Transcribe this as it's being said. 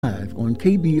live on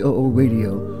KBOO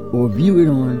Radio or view it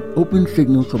on Open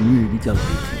Signal Community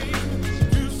Television.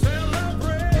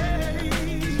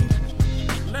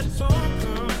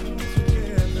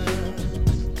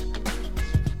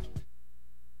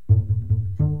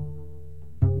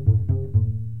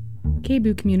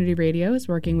 KBOO Community Radio is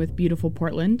working with Beautiful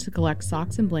Portland to collect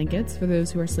socks and blankets for those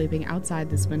who are sleeping outside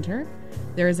this winter.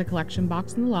 There is a collection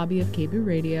box in the lobby of KBOO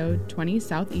Radio, 20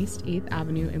 Southeast 8th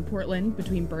Avenue in Portland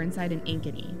between Burnside and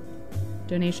Ankeny.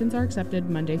 Donations are accepted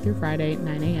Monday through Friday,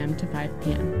 9 a.m. to 5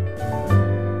 p.m.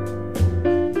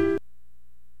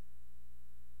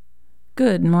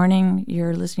 Good morning.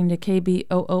 You're listening to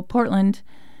KBOO Portland.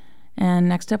 And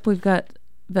next up, we've got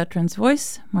Veteran's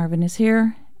Voice. Marvin is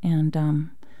here, and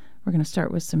we're going to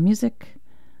start with some music.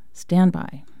 Stand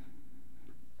by.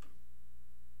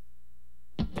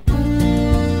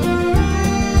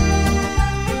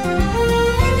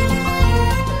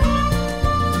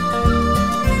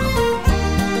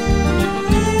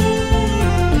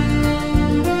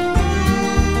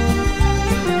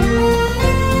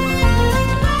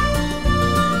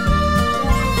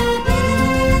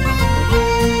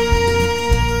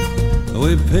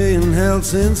 We've paying hell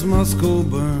since Moscow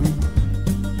burned.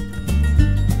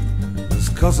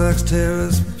 Cossacks tear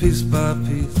us piece by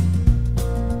piece.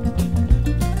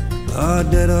 Our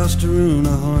dead are strewn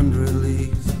 100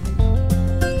 leagues.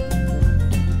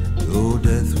 Oh,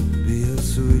 death would be a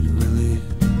sweet relief.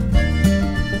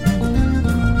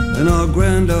 And our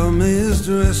grand army is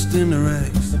dressed in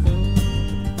rags,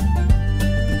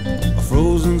 a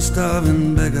frozen,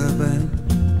 starving beggar band.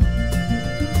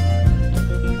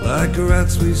 Like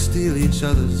rats we steal each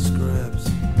other's scraps,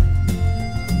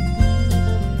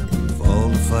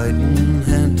 fighting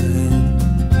hand to hand.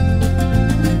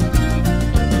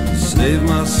 Save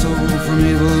my soul from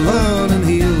evil, Lord, and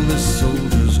heal this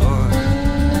soldier's heart.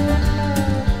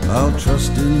 I'll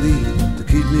trust in thee to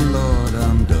keep me, Lord.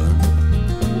 I'm done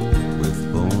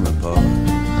with Bonaparte.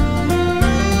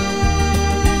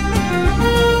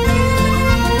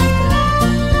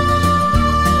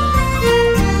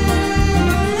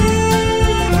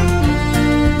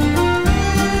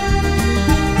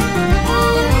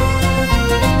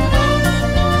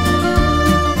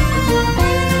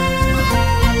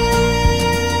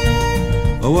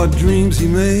 What dreams he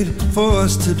made for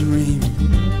us to dream.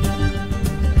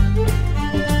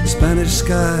 Spanish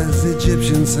skies,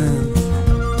 Egyptian sands.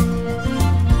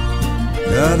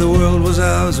 Yeah, the world was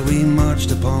ours, we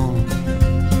marched upon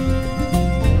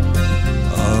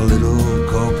our little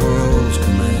corporal's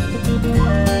command.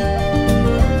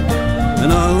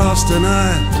 And I lost an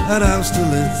eye at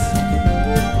Austerlitz.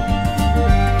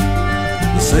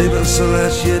 The saber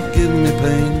slash yet give me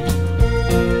pain.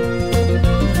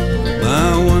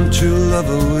 My one true love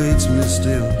awaits me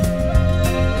still,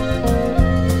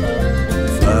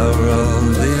 flower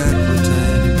of the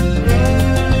Aquitaine.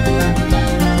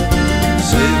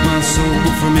 Save my soul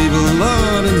from evil,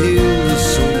 Lord, and heal this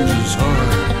soldier's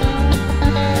heart.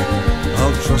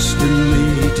 I'll trust in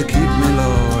thee to keep me,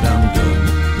 Lord. I'm done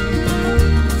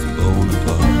with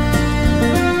Bonaparte.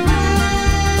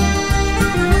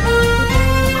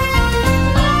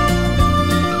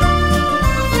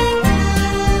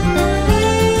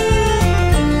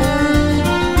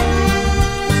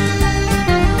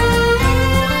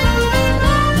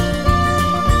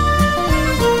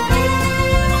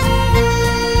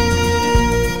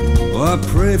 I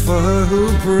pray for her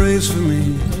who prays for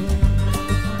me,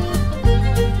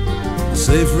 a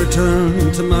safe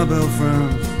return to my belle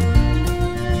France.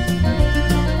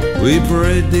 We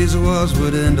prayed these wars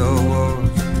would end our wars.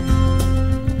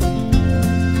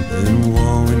 In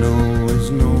war we know is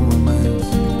no romance.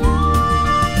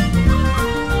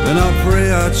 And I pray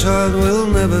our child will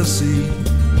never see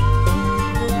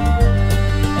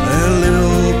their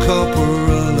little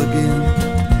corporal again.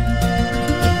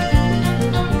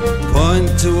 Point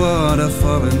toward a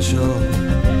foreign shore,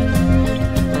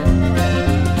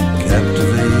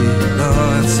 captivate the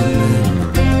hearts of men.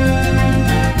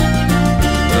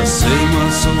 Save my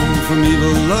soul from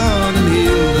evil, Lord, and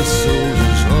heal the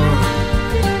soldier's heart.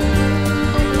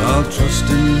 I'll trust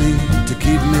in thee to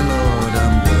keep me, Lord.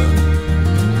 I'm done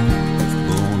with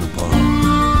Bonaparte.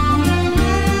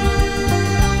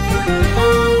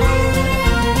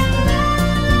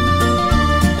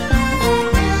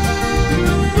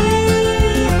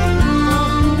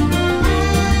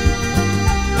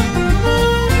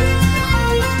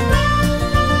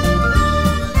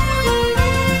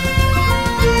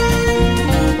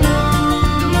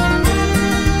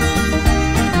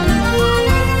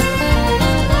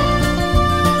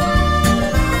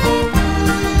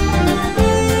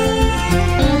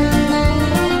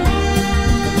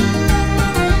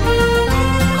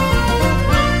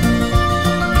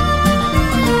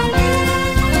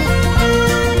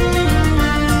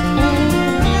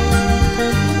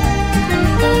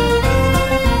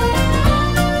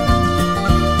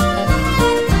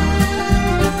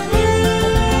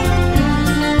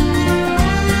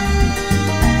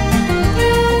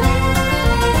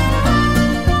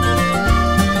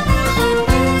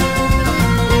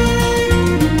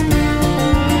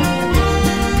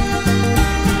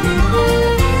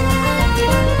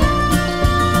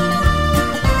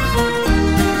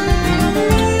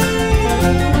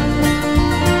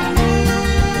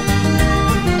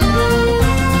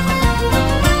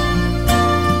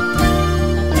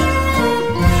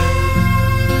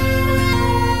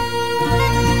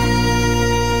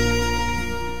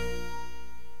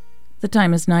 The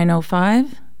time is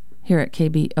 9:05 here at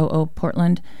KBOO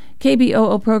Portland.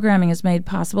 KBOO programming is made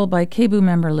possible by KBOO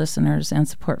member listeners and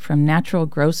support from Natural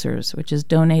Grocers, which is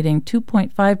donating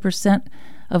 2.5%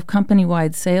 of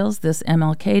company-wide sales this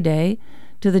MLK Day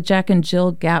to the Jack and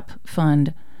Jill Gap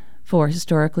Fund for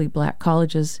historically black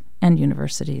colleges and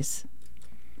universities.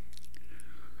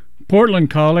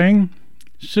 Portland calling.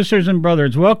 Sisters and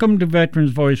brothers, welcome to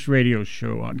Veterans Voice Radio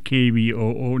Show on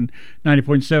KBOO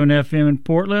 90.7 FM in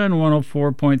Portland,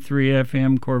 104.3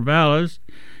 FM Corvallis,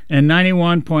 and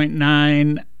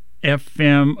 91.9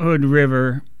 FM Hood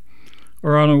River,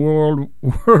 or on the World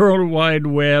Wide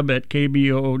Web at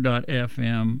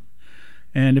kboo.fm.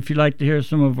 And if you'd like to hear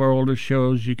some of our older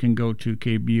shows, you can go to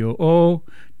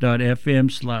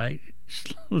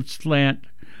kboo.fm/slant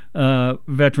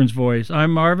Veterans Voice.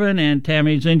 I'm Marvin, and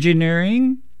Tammy's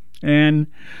engineering, and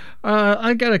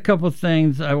I got a couple of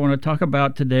things I want to talk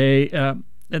about today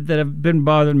that have been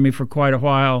bothering me for quite a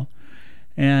while.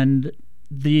 And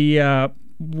the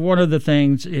one of the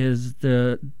things is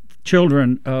the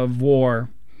children of war.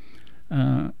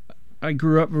 I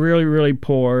grew up really, really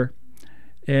poor,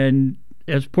 and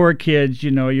as poor kids,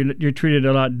 you know, you're treated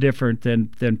a lot different than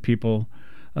people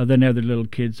than other little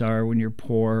kids are when you're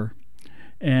poor.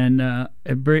 And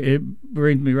it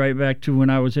brings me right back to when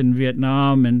I was in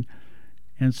Vietnam and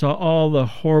saw all the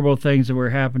horrible things that were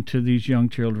happening to these young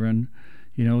children.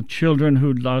 You know, children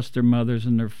who'd lost their mothers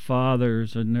and their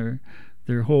fathers and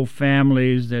their whole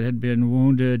families that had been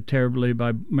wounded terribly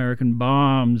by American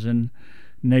bombs and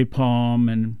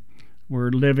napalm, and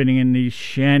were living in these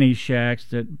shanty shacks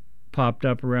that popped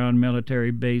up around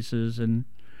military bases, and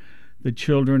the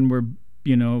children were,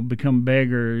 you know, become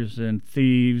beggars and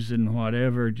thieves and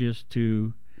whatever just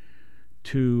to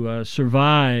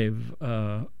survive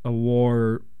a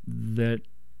war that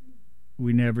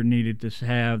we never needed to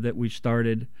have, that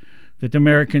the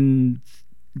American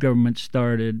government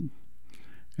started.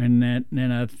 And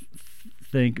then I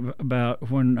think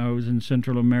about when I was in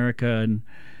Central America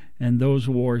and those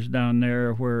wars down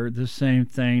there where the same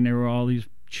thing, there were all these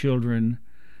children,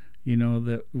 you know,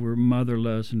 that were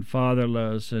motherless and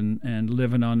fatherless and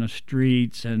living on the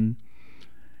streets and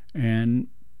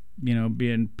you know,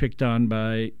 being picked on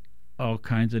by all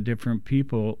kinds of different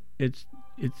people. It's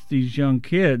these young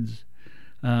kids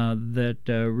that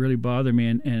really bother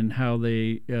me, and how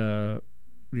they you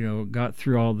know, got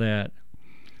through all that.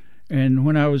 And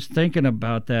when I was thinking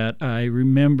about that, I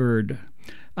remembered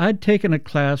I'd taken a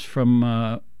class from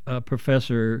a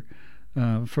professor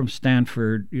from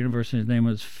Stanford University. His name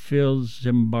was Phil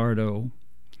Zimbardo,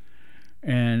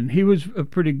 and he was a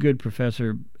pretty good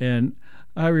professor. And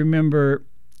I remember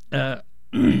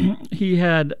he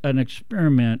had an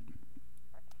experiment.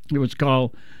 It was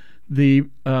called the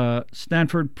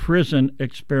Stanford Prison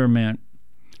Experiment,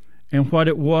 and what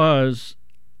it was,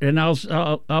 and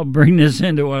I'll bring this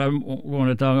into what I want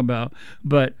to talk about,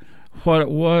 but what it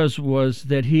was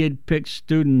that he had picked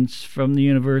students from the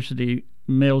university,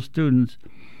 male students,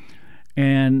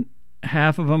 and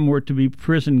half of them were to be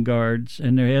prison guards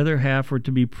and the other half were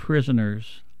to be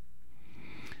prisoners.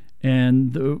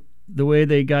 And the way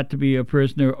they got to be a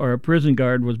prisoner or a prison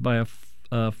guard was by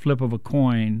a flip of a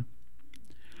coin.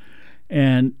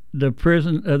 And the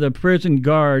prison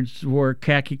guards wore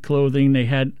khaki clothing. They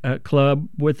had a club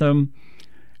with them,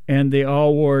 and they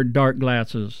all wore dark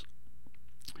glasses.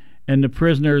 And the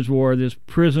prisoners wore this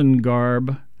prison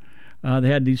garb. They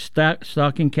had these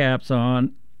stocking caps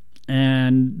on,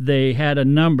 and they had a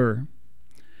number.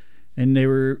 And they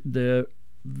were the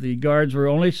guards were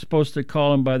only supposed to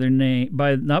call them by their name,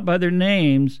 not by their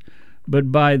names,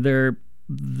 but by their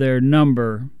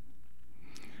number.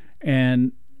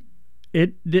 And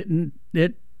it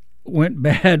went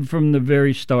bad from the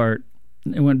very start.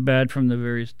 It went bad from the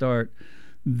very start.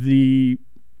 The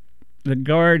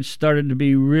guards started to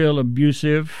be real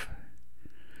abusive.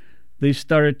 They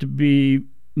started to be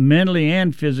mentally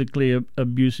and physically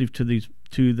abusive to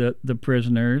the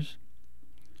prisoners.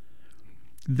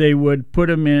 They would put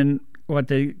them in what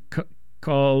they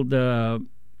called they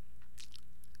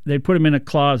put them in a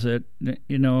closet,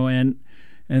 you know, and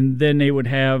then they would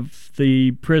have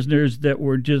the prisoners that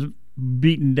were just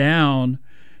beaten down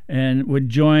and would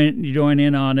join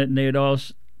in on it, and they'd all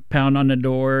pound on the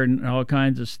door and all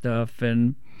kinds of stuff.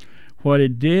 And what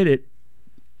it did,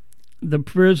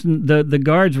 the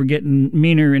guards were getting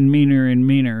meaner and meaner and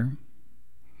meaner,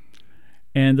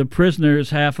 and the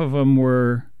prisoners,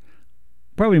 probably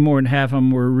more than half of them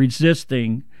were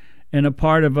resisting, and a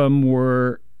part of them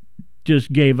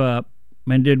just gave up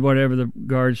and did whatever the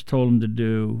guards told them to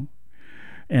do.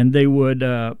 And they would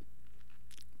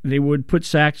put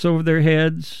sacks over their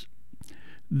heads.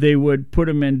 They would put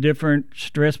them in different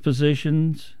stress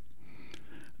positions.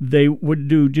 They would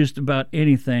do just about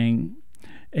anything.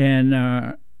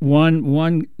 And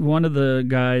one of the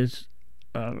guys,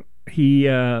 he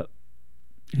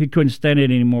couldn't stand it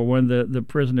anymore. One of the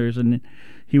prisoners, and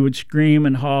he would scream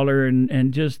and holler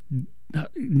and just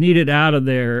needed out of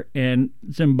there. And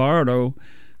Zimbardo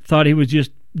thought he was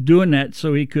just doing that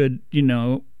so he could,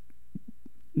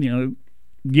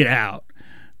 get out.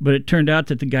 But it turned out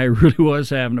that the guy really was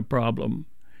having a problem,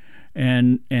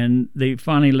 and they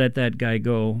finally let that guy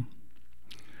go.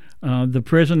 The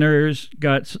prisoners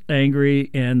got angry,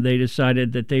 and they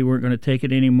decided that they weren't going to take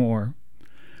it anymore.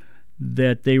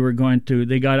 That they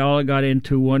got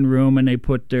into one room, and they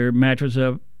put their mattress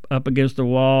up against the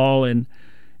wall and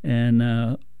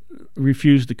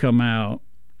refused to come out.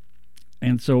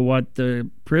 And so what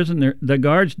the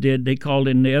guards did, they called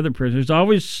in the other prisoners. There's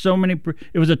always so many.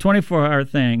 It was a 24-hour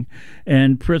thing,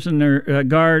 and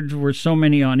guards were so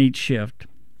many on each shift.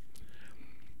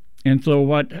 And so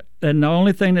the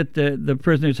only thing that the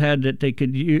prisoners had that they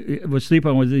could was sleep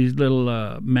on was these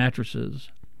little mattresses.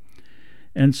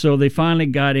 And so they finally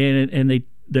got in, and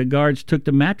the guards took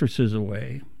the mattresses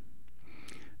away,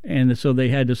 and so they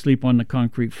had to sleep on the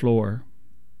concrete floor.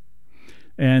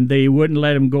 And they wouldn't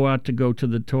let them go out to go to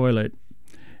the toilet.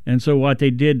 And so what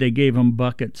they did, they gave them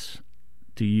buckets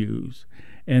to use.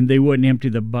 And they wouldn't empty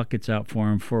the buckets out for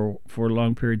them for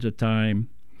long periods of time.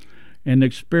 And the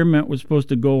experiment was supposed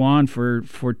to go on for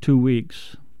 2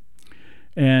 weeks.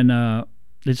 And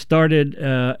it started,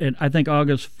 I think,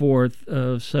 August 4th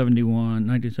of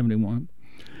 1971.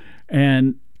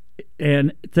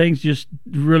 And things just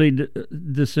really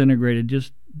disintegrated.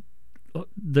 Just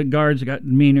the guards got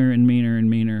meaner and meaner and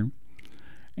meaner,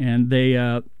 and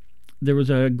there was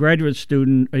a graduate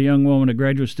student, a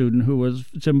graduate student who was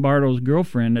Zimbardo's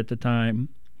girlfriend at the time,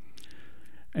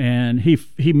 and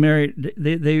he married.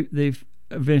 They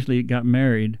eventually got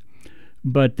married,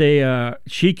 but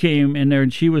she came in there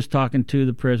and she was talking to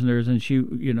the prisoners, and she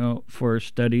for her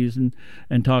studies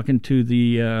and talking to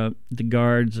the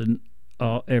guards and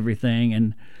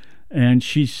everything. And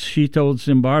she told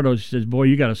Zimbardo, she says, "Boy,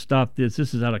 you got to stop this.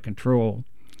 This is out of control.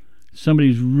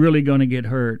 Somebody's really going to get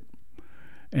hurt."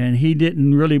 And he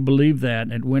didn't really believe that.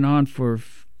 It went on for a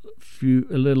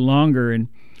little longer,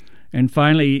 and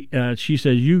finally she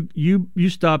says, "You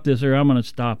stop this, or I'm going to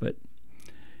stop it."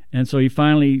 And so he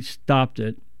finally stopped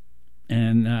it,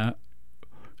 and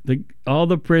all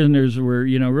the prisoners were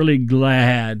really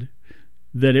glad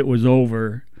that it was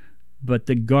over, but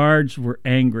the guards were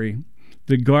angry.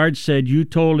 The guard said, "You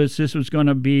told us this was going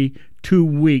to be 2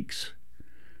 weeks.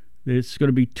 It's going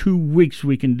to be 2 weeks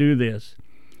we can do this."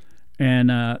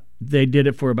 And they did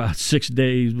it for about 6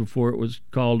 days before it was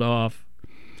called off.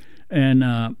 And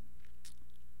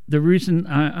the reason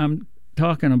I'm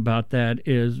talking about that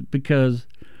is because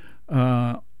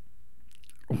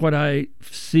what I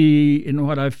see and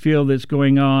what I feel that's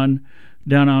going on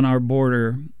down on our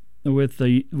border with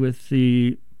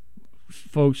the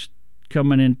folks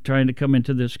trying to come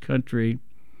into this country,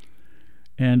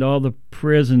 and all the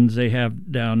prisons they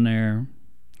have down there,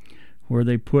 where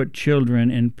they put children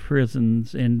in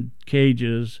prisons, in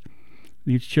cages.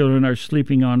 These children are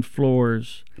sleeping on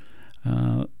floors.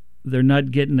 They're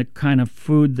not getting the kind of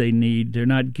food they need. They're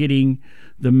not getting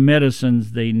the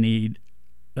medicines they need.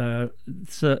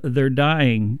 So they're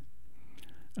dying.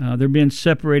 They're being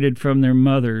separated from their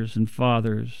mothers and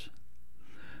fathers.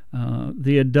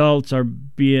 The adults are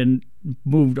being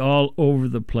moved all over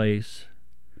the place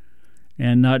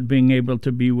and not being able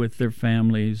to be with their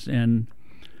families. And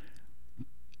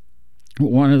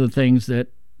one of the things that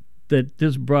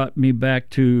this brought me back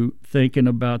to thinking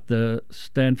about the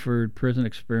Stanford prison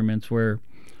experiments, where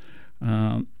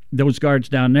those guards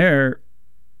down there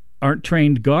aren't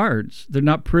trained guards. They're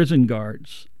not prison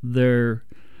guards. They're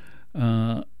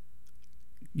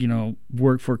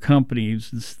work for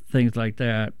companies and things like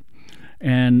that.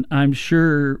 And I'm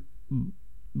sure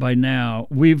by now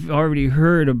we've already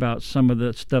heard about some of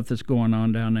the stuff that's going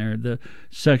on down there, the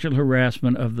sexual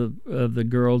harassment of the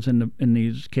girls in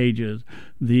these cages,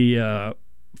 the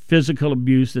physical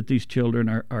abuse that these children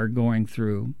are going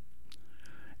through.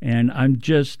 And I'm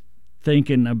just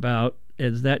thinking about,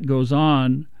 as that goes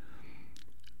on,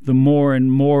 the more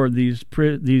and more these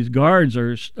guards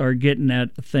are getting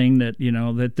that thing that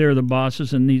that they're the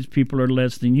bosses and these people are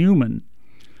less than human.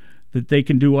 That they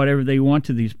can do whatever they want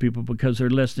to these people because they're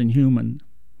less than human.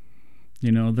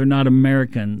 They're not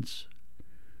Americans.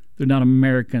 They're not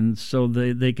Americans, so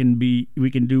we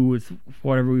can do with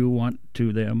whatever we want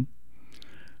to them.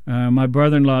 My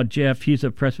brother-in-law, Jeff, he's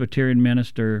a Presbyterian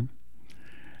minister,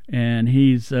 And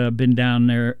he's been down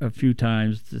there a few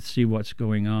times to see what's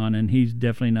going on, and he's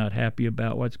definitely not happy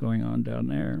about what's going on down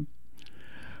there.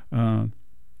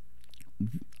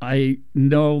 I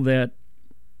know that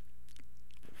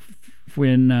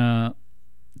when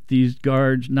these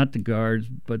guards, not the guards,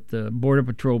 but the Border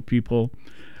Patrol people,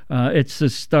 it's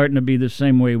just starting to be the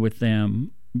same way with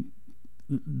them.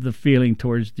 The feeling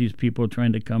towards these people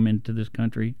trying to come into this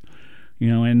country.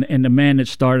 And the man that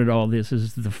started all this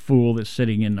is the fool that's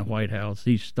sitting in the White House.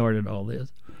 He started all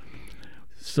this.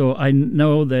 So I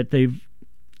know that these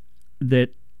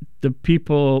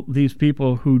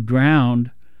people who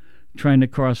drowned trying to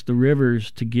cross the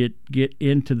rivers to get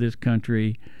into this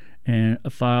country and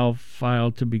file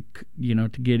to be, to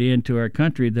get into our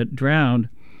country, that drowned,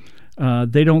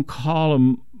 they don't call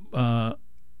them,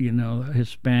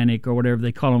 Hispanic or whatever.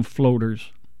 They call them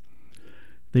floaters.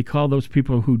 They call those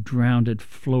people who drowned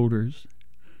floaters.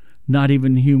 Not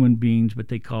even human beings, but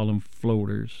they call them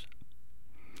floaters.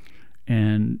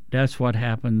 And that's what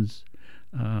happens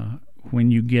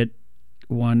when you get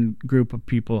one group of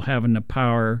people having the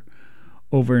power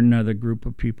over another group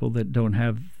of people that don't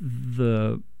have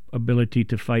the ability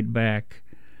to fight back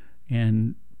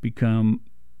and become,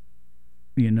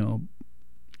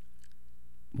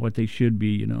 what they should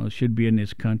be, should be in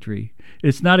this country.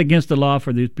 It's not against the law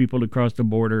for these people to cross the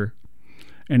border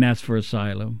and ask for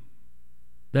asylum.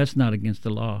 That's not against the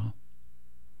law.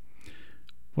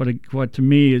 What to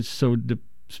me is so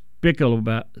despicable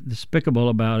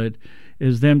about it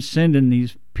is them sending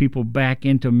these people back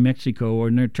into Mexico,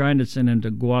 and they're trying to send them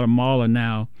to Guatemala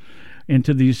now,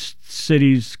 into these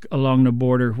cities along the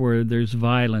border where there's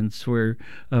violence, where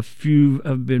a few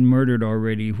have been murdered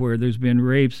already, where there's been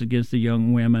rapes against the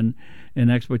young women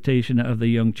and exploitation of the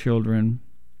young children.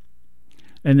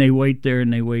 And they wait there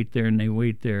and they wait there and they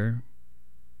wait there,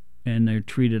 and they're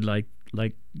treated like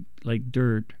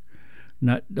dirt,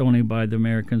 not only by the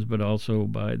Americans but also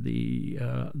by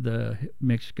the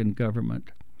Mexican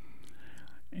government.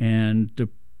 And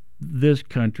this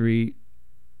country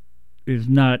is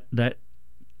not that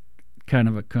kind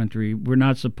of a country. We're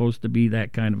not supposed to be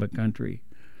that kind of a country.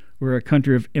 We're a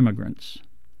country of immigrants.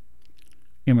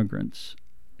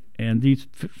 And these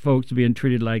folks being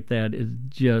treated like that is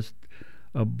just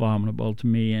abominable to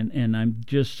me, and I'm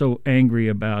just so angry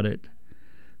about it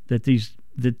that these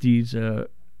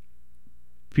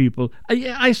people.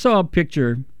 I saw a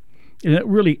picture, and it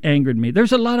really angered me.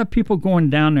 There's a lot of people going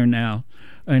down there now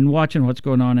and watching what's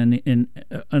going on in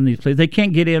these places. They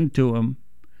can't get into them,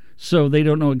 so they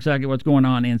don't know exactly what's going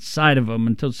on inside of them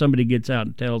until somebody gets out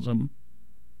and tells them,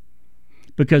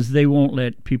 because they won't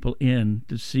let people in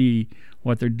to see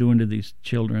what they're doing to these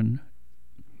children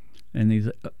and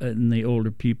the older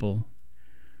people.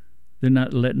 They're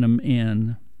not letting them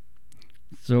in.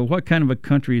 So what kind of a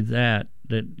country is that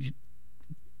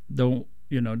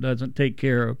doesn't take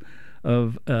care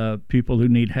of people who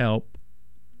need help?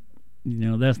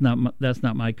 That's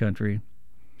not my country.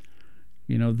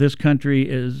 This country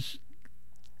is,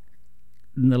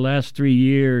 in the last 3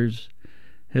 years,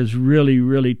 has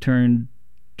really turned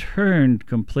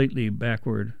completely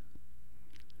backward.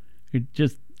 It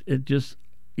just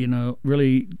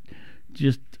really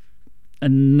just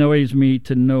annoys me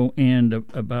to no end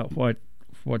about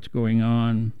what's going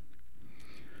on.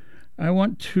 I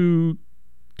want to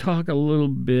talk a little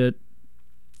bit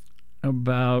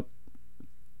about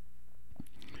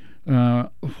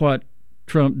what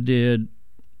Trump did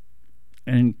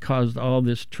and caused all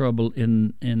this trouble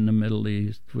in the Middle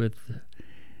East with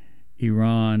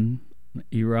Iran,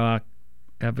 Iraq,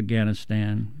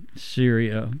 Afghanistan,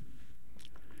 Syria,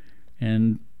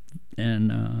 and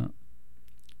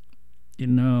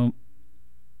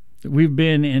we've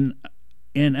been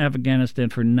in Afghanistan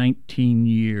for 19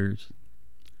 years.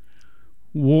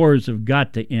 Wars have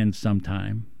got to end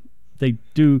sometime. They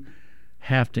do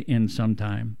have to end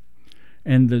sometime.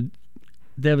 And the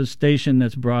devastation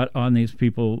that's brought on these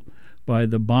people by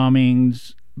the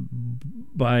bombings,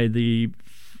 by the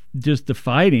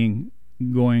fighting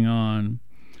going on,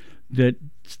 that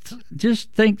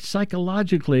just think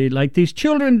psychologically, like these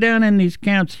children down in these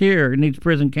camps here, in these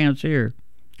prison camps here,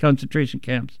 concentration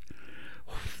camps,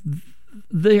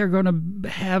 they are going to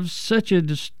have such a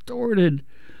distorted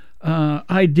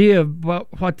idea about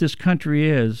what this country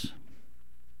is,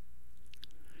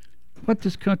 what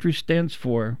this country stands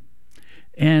for.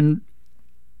 And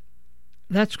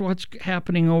that's what's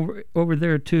happening over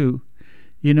there too.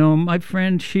 My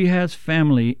friend, she has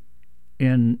family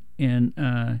in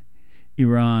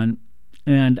Iran,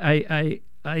 and I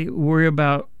worry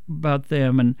about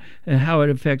them and how it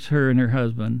affects her and her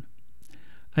husband.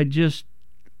 I just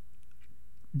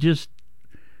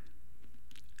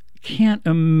can't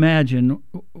imagine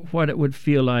what it would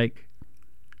feel like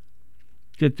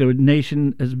that the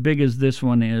nation as big as this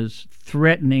one is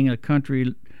threatening a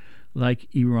country like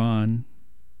Iran,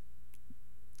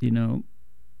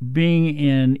 being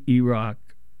in Iraq,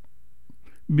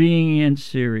 being in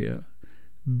Syria,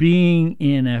 being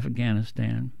in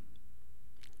Afghanistan.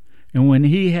 And when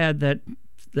he had that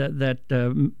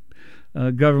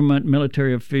government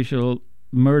military official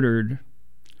murdered,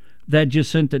 that just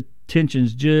sent the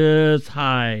tensions just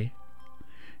high.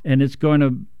 And it's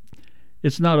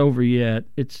not over yet.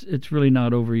 It's really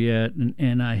not over yet.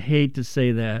 And I hate to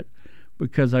say that,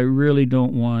 because I really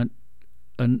don't want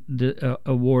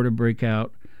a war to break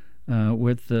out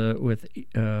with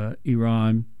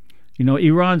Iran.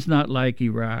 Iran's not like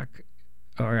Iraq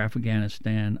or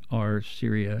Afghanistan or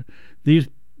Syria.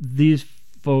 These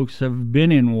folks have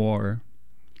been in war.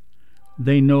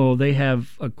 They know, they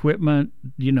have equipment.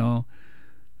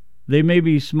 They may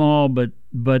be small, but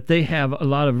they have a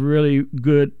lot of really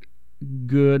good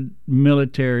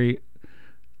military,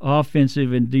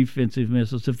 offensive and defensive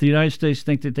missiles. If the United States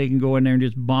think that they can go in there and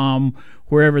just bomb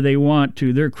wherever they want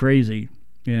to, they're crazy.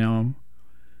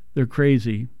 They're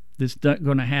crazy. It's not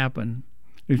going to happen.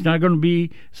 It's not going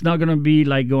to be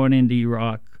like going into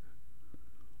Iraq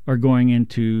or going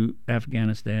into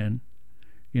Afghanistan.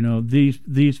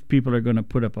 These people are going to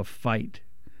put up a fight.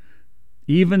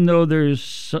 Even though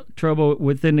there's trouble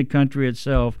within the country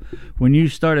itself, when you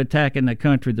start attacking the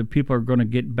country, the people are going to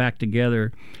get back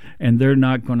together, and they're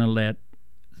not going to let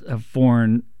a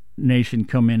foreign nation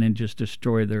come in and just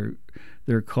destroy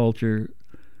their culture.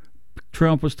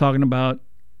 Trump was talking about,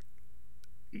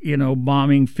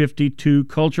 bombing 52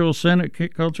 cultural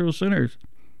centers.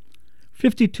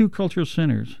 52 cultural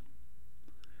centers.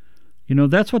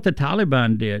 That's what the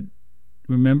Taliban did.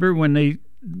 Remember when they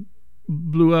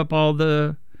blew up all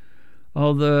the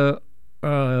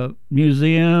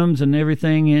museums and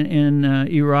everything in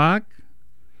Iraq,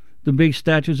 the big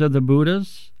statues of the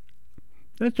Buddhas?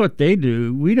 That's what they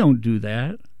do. We don't do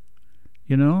that.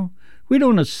 We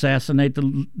don't assassinate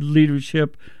the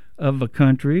leadership of a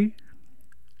country.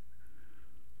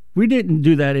 We didn't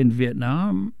do that in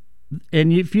Vietnam.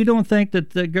 And if you don't think that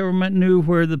the government knew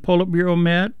where the Politburo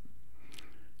met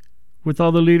with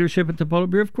all the leadership at the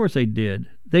Politburo, of course they did.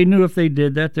 They knew if they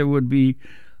did that, there would be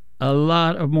a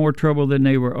lot of more trouble than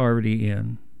they were already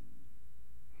in.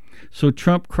 So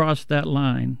Trump crossed that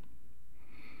line.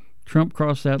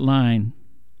 Causing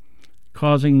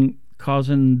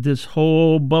this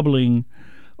whole bubbling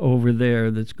over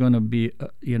there that's going to be,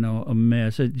 a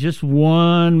mess. Just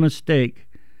one mistake.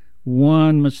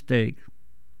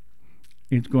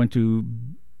 It's going to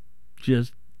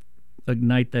just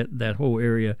ignite that whole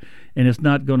area. And it's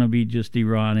not going to be just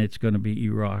Iran. It's going to be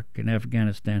Iraq and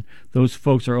Afghanistan. Those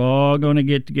folks are all going to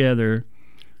get together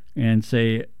and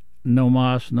say, no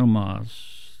mas, no more.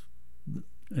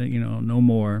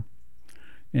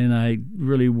 And I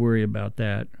really worry about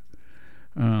that.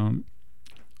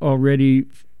 Already,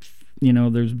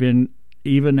 there's been,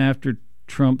 even after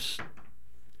Trump's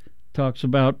talks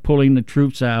about pulling the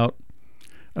troops out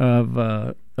of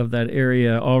that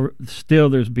area, still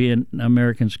there's been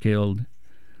Americans killed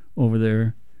over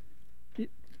there.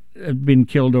 Been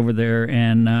killed over there,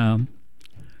 and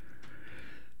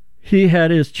he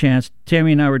had his chance.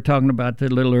 Tammy and I were talking about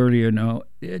that a little earlier. No,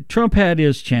 Trump had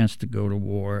his chance to go to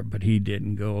war, but he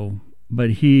didn't go.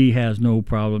 But he has no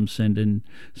problem sending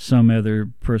some other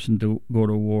person to go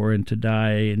to war and to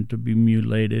die and to be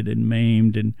mutilated and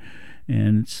maimed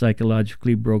and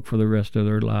psychologically broke for the rest of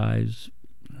their lives,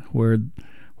 where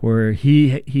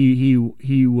he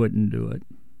wouldn't do it.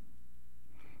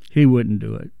 He wouldn't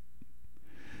do it.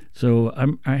 So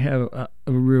I have a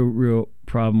real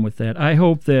problem with that. I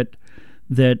hope that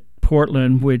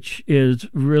Portland, which is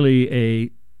really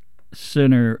a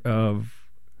center of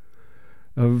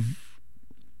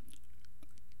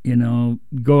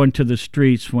going to the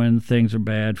streets when things are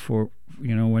bad, for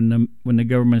when the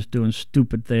government's doing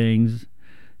stupid things,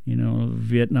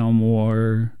 Vietnam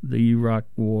War, the Iraq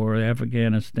War,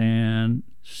 Afghanistan,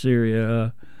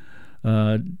 Syria,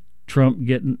 Trump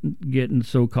getting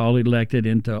so-called elected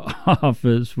into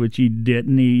office, which he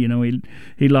didn't.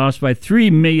 He lost by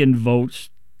 3 million votes.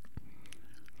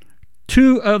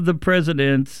 2 of the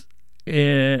presidents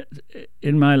in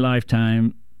my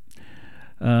lifetime,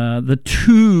 the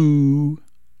 2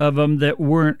 of them that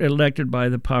weren't elected by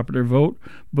the popular vote,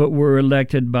 but were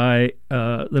elected by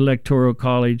the Electoral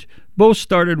College, both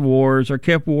started wars or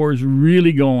kept wars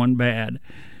really going bad.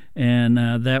 And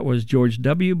that was George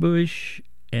W. Bush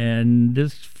and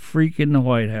this freak in the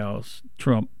White House,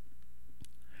 Trump.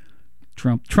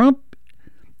 Trump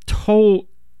told,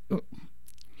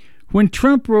 When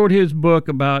Trump wrote his book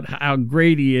about how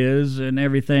great he is and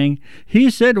everything, he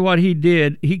said what he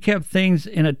did, he kept things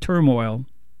in a turmoil.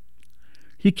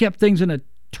 He kept things in a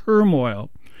turmoil.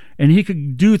 And he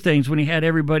could do things when he had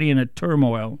everybody in a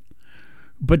turmoil.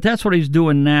 But that's what he's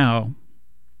doing now.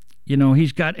 You know,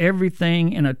 he's got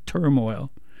everything in a turmoil.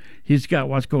 He's got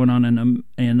what's going on in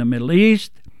the Middle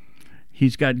East.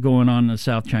 He's got going on in the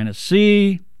South China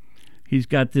Sea. He's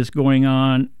got this going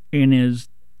on in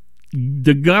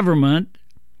the government.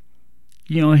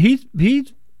 You know, he's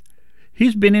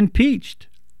been impeached.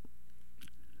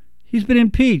 He's been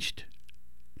impeached.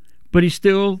 But he's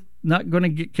still not going to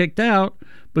get kicked out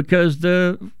because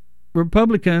the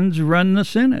Republicans run the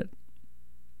Senate.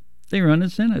 They run the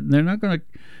Senate. They're not going to,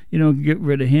 you know, get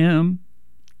rid of him.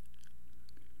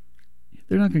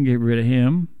 They're not going to get rid of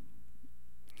him.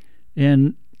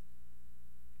 And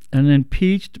an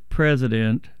impeached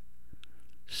president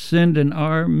sending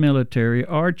our military,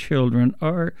 our children,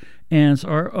 our aunts,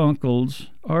 our uncles,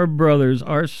 our brothers,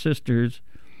 our sisters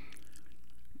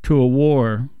to a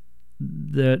war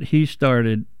that he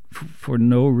started for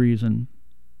no reason.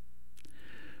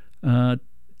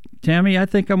 Tammy, I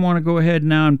think I want to go ahead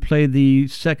now and play the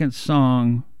second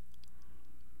song.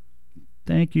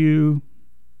 Thank you.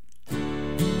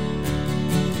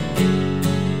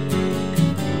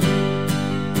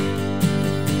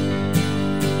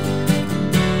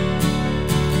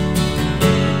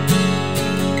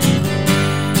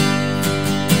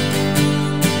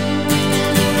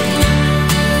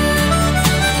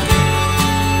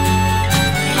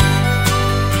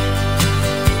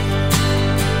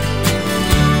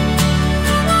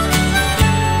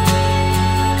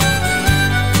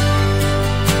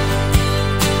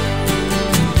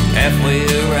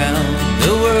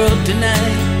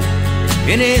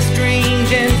 In a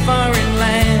strange and foreign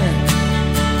land,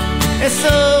 a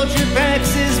soldier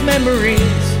packs his memories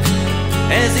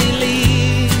as he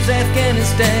leaves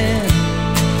Afghanistan.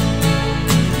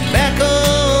 Back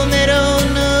home they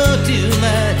don't know too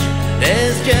much,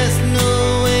 there's just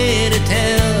no way to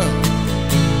tell.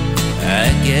 I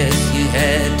guess you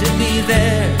had to be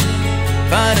there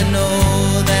for to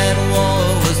know that war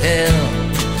was hell.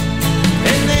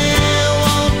 And there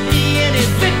won't be any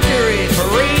victory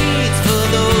parades for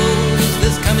those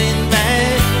that's coming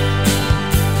back.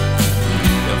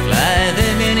 They'll fly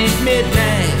them in at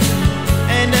midnight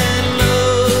and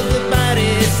unload the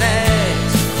body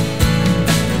sacks.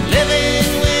 Living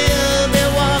will be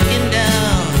walking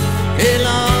down a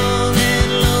long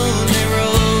and lonely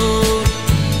road.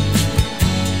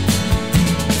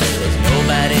 'Cause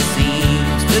nobody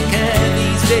seems to care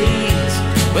these days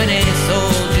when a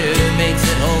soldier makes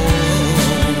it home.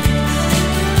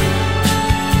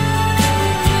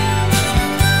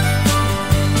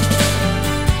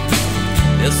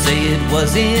 They'll say it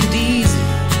wasn't easy,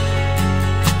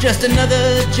 just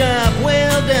another job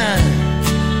well done,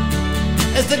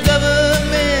 as the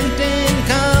government in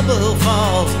Kabul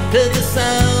falls to the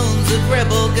sounds of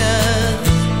rebel guns.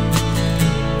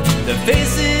 The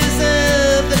faces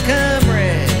of the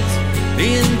comrades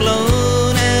being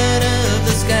blown out of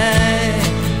the sky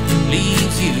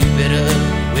leaves you bitter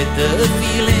with the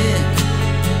feeling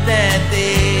that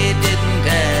they didn't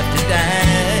have to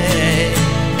die.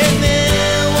 And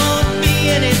there won't be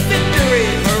any victory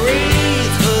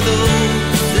parades for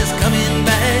those that's coming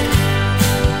back.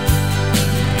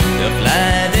 They'll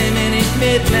fly them in at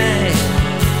midnight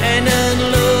and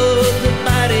unload the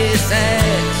body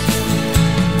sacks.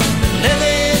 The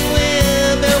living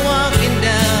will be walking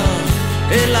down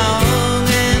a long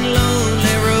and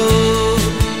lonely road,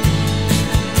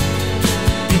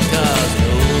 because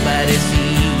nobody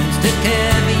seems to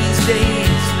care these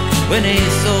days when a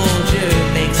soldier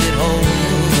makes it home.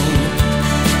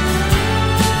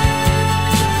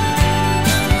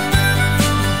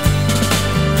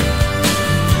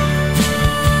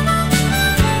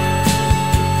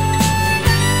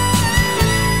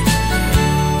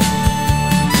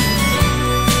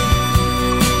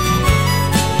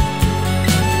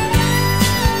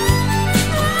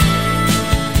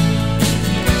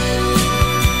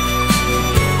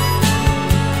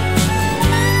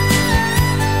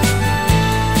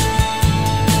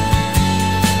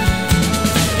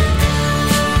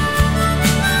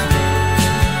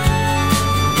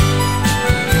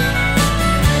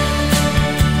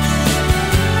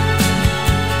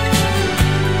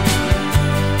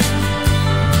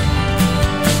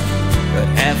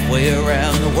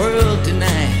 Around the world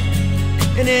tonight,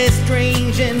 in a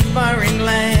strange and foreign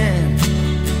land,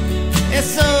 a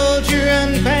soldier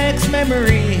unpacks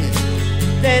memories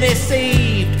that he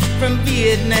saved from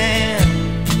Vietnam.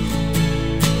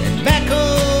 And back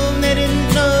home they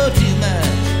didn't know too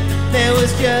much,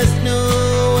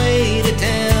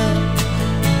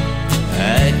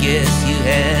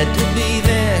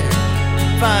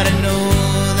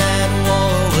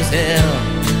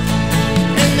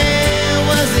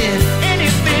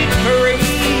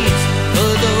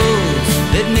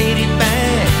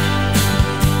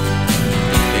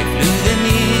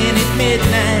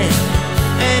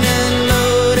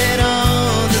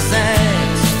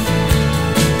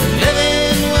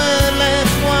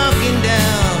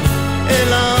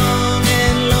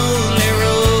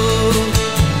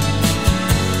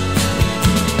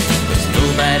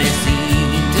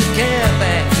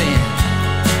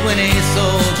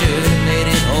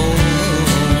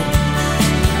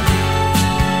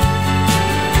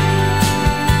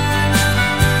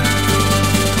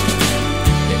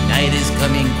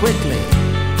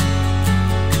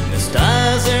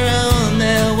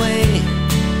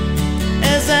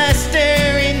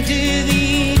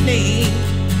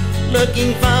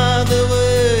 looking for the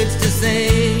words to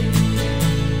say.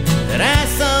 That I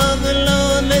saw the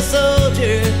lonely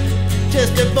soldier,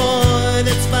 just a boy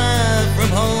that's far from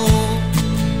home.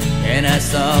 And I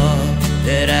saw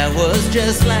that I was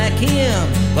just like him,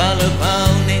 while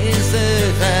upon this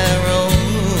earth I roam.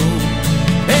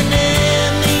 And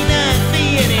there may not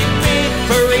be any big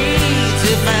parades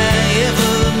if I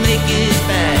ever make it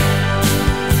back,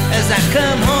 as I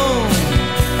come home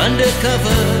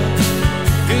undercover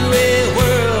through a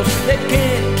world that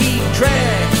can't keep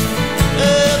track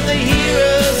of the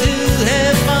heroes who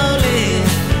have fallen,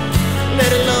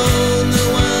 let alone the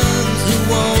ones who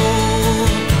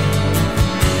won't.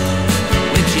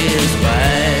 Which is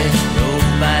why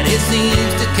nobody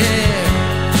seems to care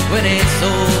when a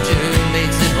soldier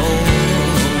makes it home.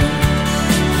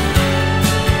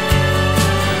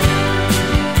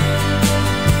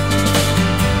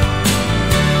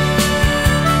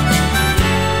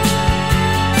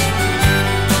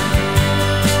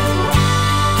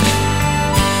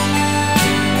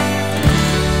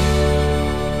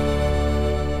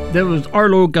 That was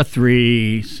Arlo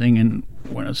Guthrie singing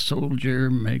When a Soldier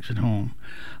Makes It Home.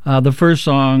 The first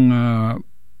song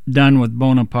done with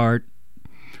Bonaparte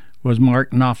was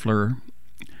Mark Knopfler.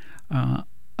 I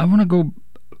want to go...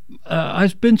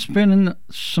 I've been spending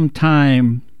some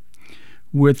time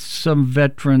with some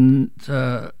veterans,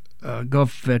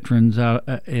 Gulf veterans out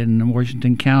in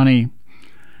Washington County,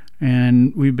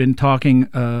 and we've been talking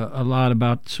a lot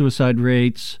about suicide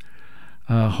rates,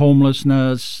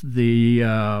 homelessness,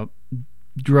 the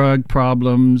drug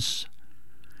problems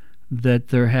that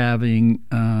they're having.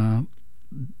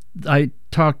 I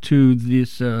talked to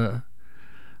this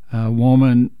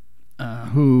woman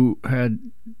who had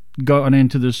gone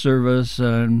into the service,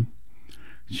 and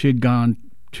she had gone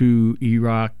to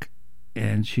Iraq,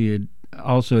 and she had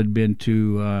also been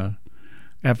to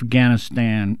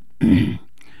Afghanistan.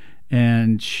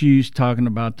 And she's talking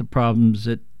about the problems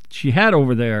that she had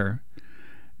over there,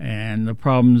 and the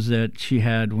problems that she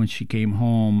had when she came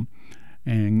home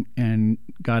and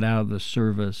got out of the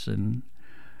service, and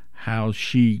how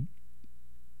she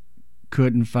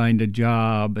couldn't find a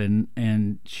job,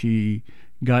 and she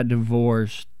got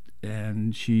divorced,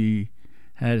 and she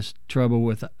has trouble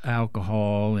with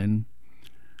alcohol, and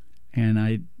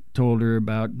I told her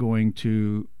about going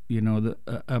to,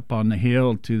 up on the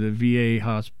hill to the VA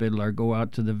hospital, or go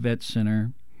out to the vet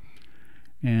center.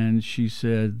 And she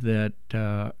said that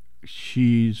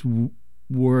she's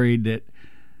worried that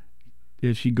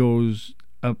if she goes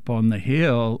up on the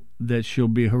hill, that she'll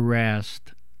be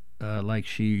harassed like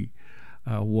she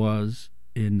was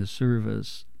in the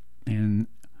service. And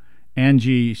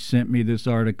Angie sent me this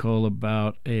article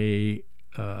about a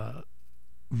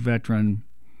veteran,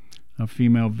 a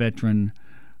female veteran,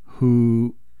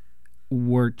 who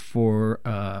worked for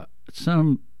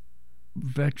some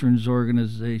veterans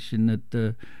organization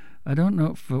that I don't know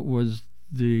if it was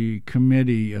the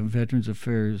Committee of Veterans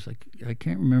Affairs. I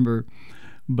can't remember,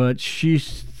 but she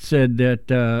said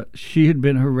that she had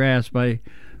been harassed by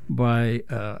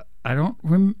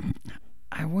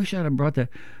I wish I'd have brought that,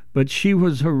 but she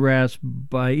was harassed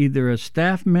by either a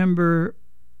staff member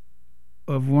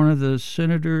of one of the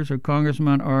senators or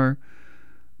congressmen, or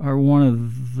one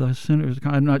of the senators.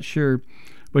 I'm not sure,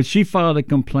 but she filed a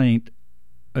complaint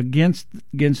against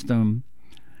them,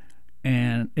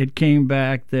 and it came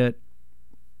back that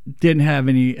didn't have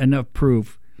enough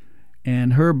proof,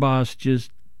 and her boss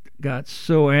just got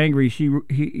so angry.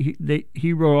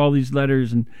 He wrote all these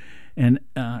letters and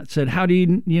said, how do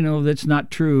you that's not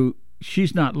true?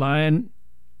 She's not lying.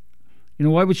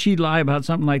 Why would she lie about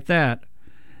something like that?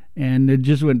 And it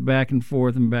just went back and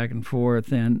forth,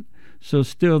 and so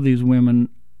still these women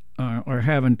are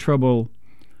having trouble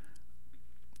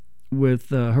with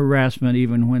harassment.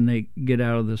 Even when they get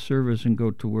out of the service and go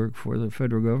to work for the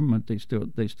federal government, they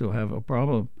still have a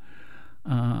problem.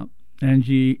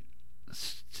 Angie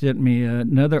sent me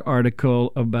another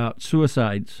article about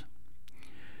suicides,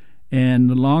 and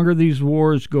the longer these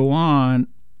wars go on,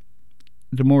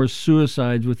 the more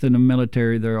suicides within the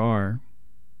military there are.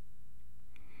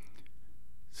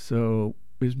 So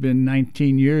it's been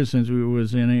 19 years since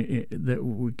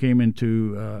we came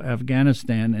into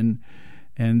Afghanistan,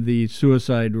 and the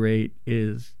suicide rate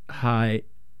is higher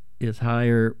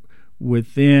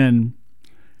within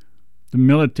the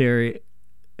military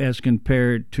as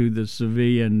compared to the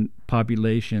civilian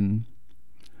population.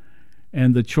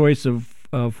 And the choice of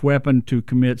weapon to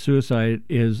commit suicide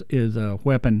is a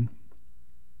weapon.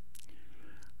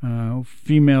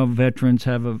 Female veterans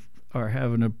are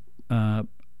having a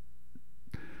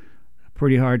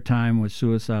pretty hard time with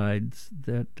suicides.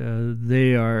 That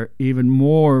they are even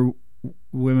more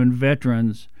women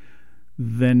veterans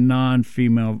than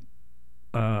non-female,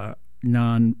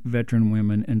 non-veteran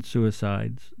women and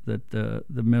suicides. That the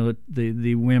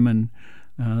women,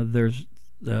 there's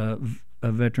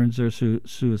veterans, their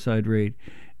suicide rate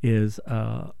is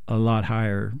a lot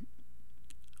higher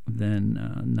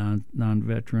than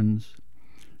non-veterans.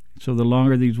 So the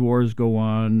longer these wars go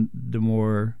on, the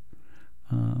more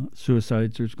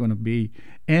suicides there's going to be.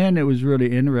 And it was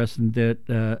really interesting that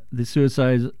the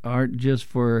suicides aren't just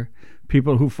for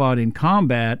people who fought in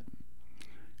combat.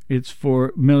 It's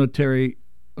for military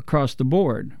across the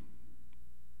board.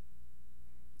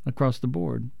 Across the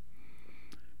board.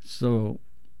 So,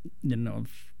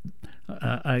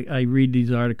 I read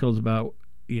these articles about,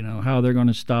 how they're going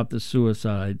to stop the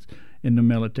suicides in the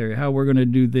military, how we're going to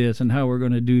do this and how we're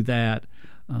going to do that.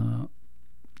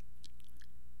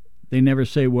 They never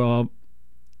say, well,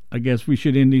 I guess we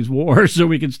should end these wars so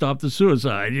we can stop the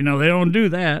suicide. They don't do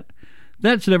that.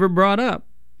 That's never brought up.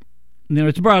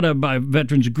 It's brought up by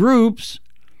veterans groups,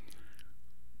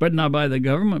 but not by the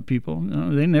government people.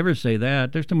 No, they never say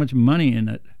that. There's too much money in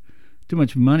it. Too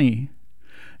much money.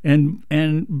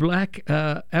 And black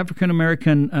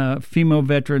African-American female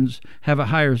veterans have a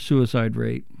higher suicide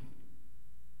rate,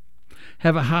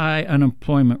 have a high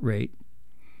unemployment rate.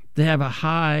 They have a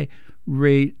high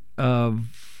rate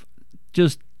of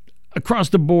just across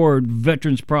the board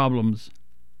veterans problems.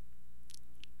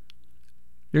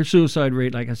 Their suicide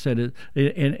rate, like I said, is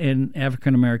in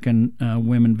African-American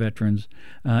women veterans,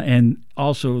 and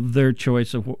also their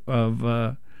choice of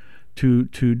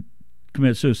to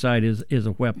commit suicide is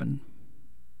a weapon.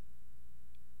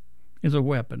 Is a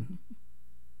weapon.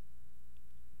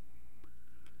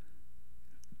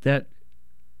 That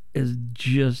is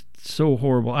just so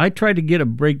horrible. I tried to get a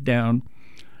breakdown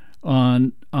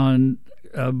on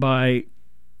by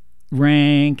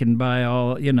rank and by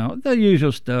all the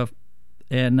usual stuff,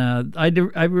 and I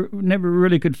never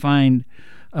really could find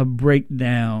a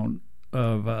breakdown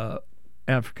of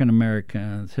African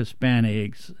Americans,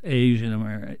 Hispanics, Asian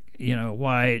American,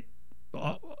 white,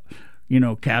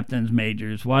 captains,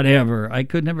 majors, whatever. I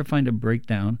could never find a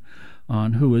breakdown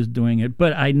on who was doing it,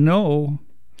 but I know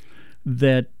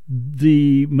that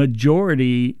the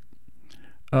majority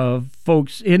of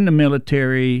folks in the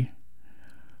military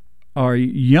are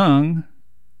young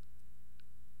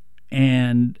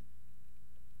and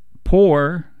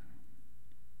poor,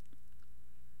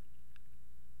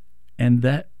 and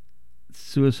that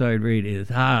suicide rate is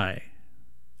high.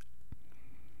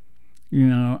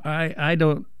 I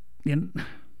don't,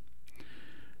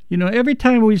 every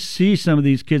time we see some of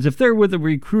these kids, if they're with a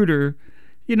recruiter,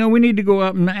 we need to go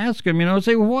out and ask them,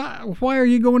 say, why are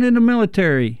you going in the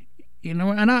military? And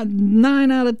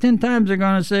 9 out of 10 times they're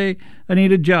going to say, I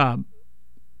need a job.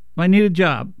 I need a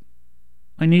job.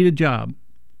 I need a job.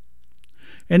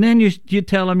 And then you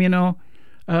tell them,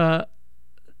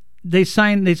 they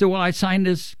say, well, I signed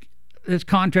this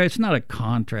contract. It's not a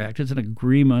contract. It's an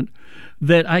agreement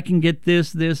that I can get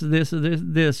this, And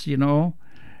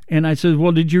I said,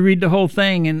 well, did you read the whole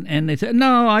thing? And they said,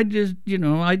 no, I just,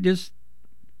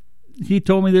 he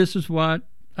told me this is what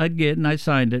I'd get, and I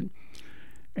signed it.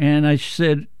 And I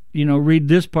said, read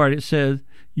this part. It says,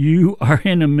 you are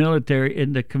in the military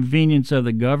in the convenience of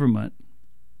the government.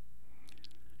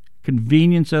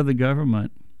 Convenience of the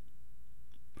government.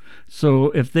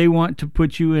 So if they want to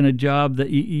put you in a job that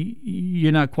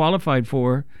you're not qualified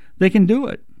for, they can do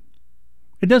it.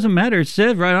 It doesn't matter. It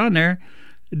says right on there,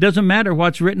 it doesn't matter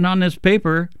what's written on this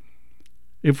paper.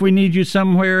 If we need you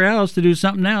somewhere else to do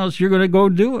something else, you're going to go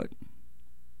do it.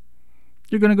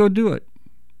 You're going to go do it.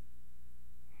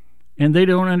 And they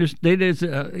don't understand. They just,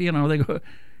 they go,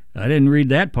 I didn't read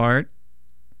that part,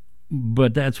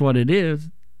 but that's what it is.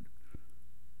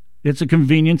 It's a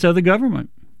convenience of the government.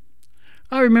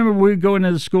 I remember we'd go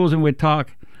into the schools and we'd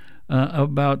talk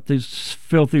about these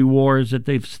filthy wars that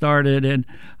they've started. And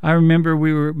I remember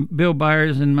we were, Bill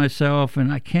Byers and myself,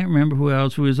 and I can't remember who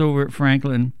else, who was over at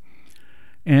Franklin.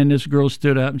 And this girl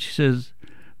stood up and she says,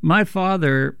 my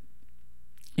father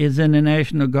is in the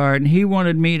National Guard, and he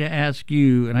wanted me to ask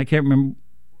you, and I can't remember.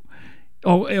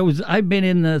 Oh, I've been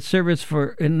in the service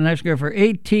in the National Guard for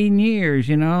 18 years,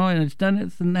 and it's done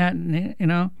this and that,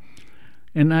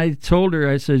 And I told her,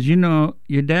 I says,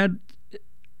 your dad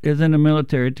is in the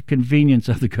military at the convenience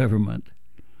of the government.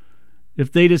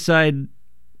 If they decide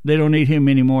they don't need him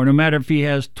anymore, no matter if he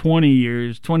has 20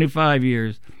 years, 25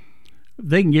 years,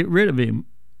 they can get rid of him.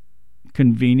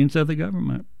 Convenience of the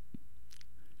government.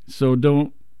 So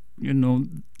don't,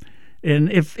 and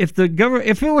if the government,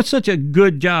 if it was such a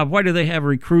good job, why do they have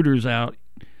recruiters out,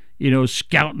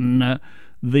 scouting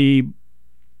the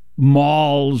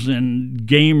malls and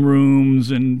game rooms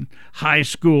and high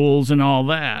schools and all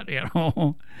that.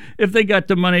 If they got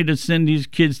the money to send these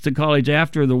kids to college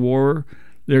after the war,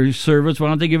 their service, why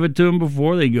don't they give it to them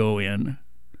before they go in?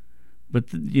 But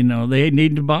they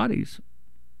need the bodies.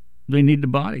 They need the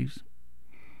bodies,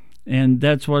 and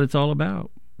that's what it's all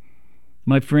about.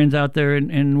 My friends out there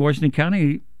in Washington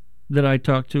County that I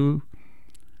talk to,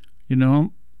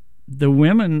 the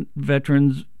women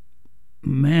veterans,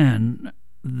 man,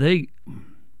 it's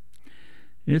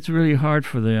really hard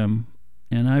for them,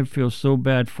 and I feel so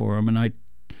bad for them, and I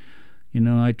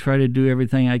try to do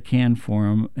everything I can for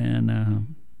them,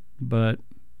 and but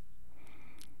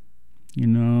as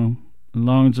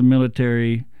long as the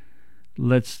military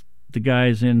lets the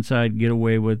guys inside get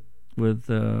away with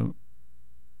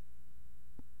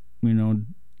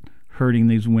hurting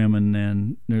these women,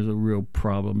 then there's a real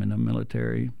problem in the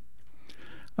military.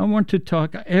 I want to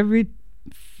talk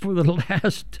for the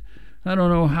last, I don't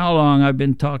know how long, I've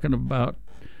been talking about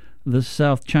the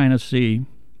South China Sea,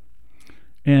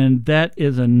 and that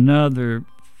is another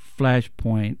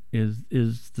flashpoint,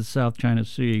 is the South China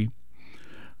Sea.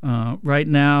 Right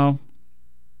now,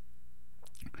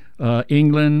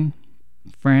 England,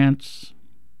 France,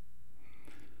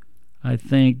 I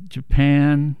think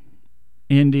Japan,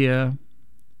 India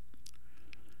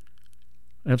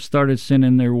have started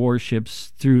sending their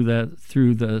warships through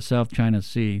the South China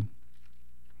Sea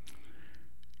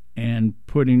and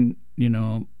putting,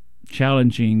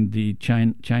 challenging the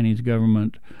Chinese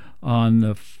government on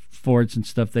the forts and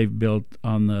stuff they've built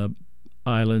on the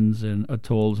islands and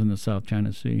atolls in the South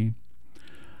China Sea.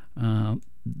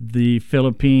 The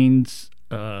Philippines,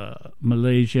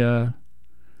 Malaysia,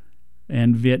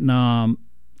 and Vietnam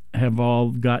have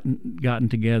all gotten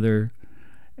together,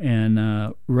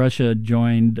 and Russia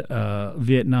joined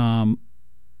Vietnam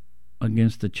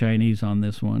against the Chinese on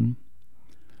this one,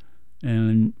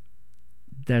 and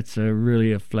that's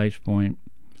really a flashpoint.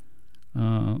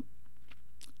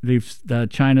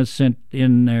 China sent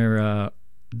in their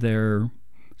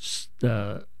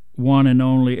one and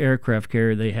only aircraft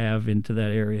carrier they have into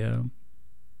that area.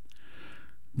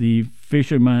 The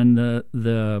fishermen,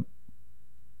 the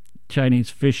Chinese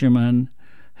fishermen,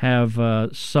 have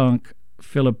sunk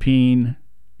Philippine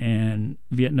and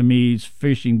Vietnamese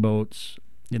fishing boats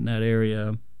in that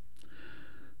area.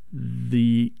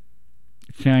 The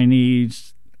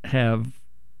Chinese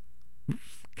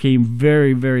came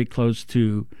very, very close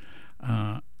to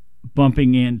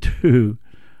bumping into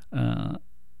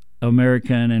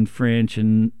American and French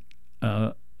and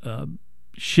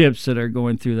ships that are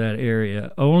going through that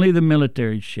area. Only the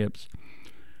military ships.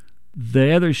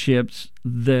 The other ships,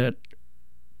 that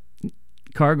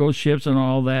cargo ships and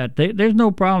all that, there's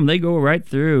no problem. They go right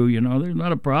through. There's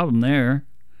not a problem there.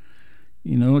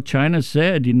 China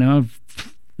said,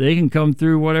 they can come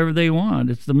through whatever they want.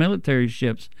 It's the military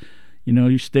ships.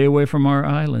 You stay away from our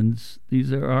islands.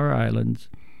 These are our islands.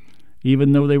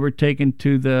 Even though they were taken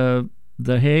to the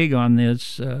Hague on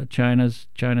this, China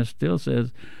still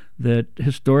says that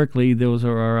historically those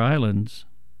are our islands,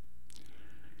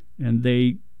 and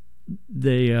they're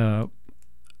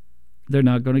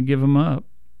not going to give them up.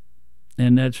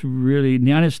 And that's really, the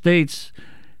United States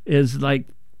is like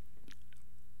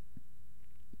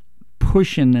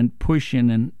pushing and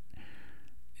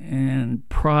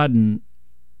prodding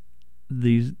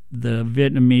the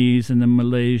Vietnamese and the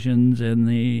Malaysians and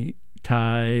the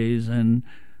Thais and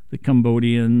the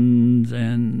Cambodians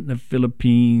and the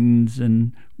Philippines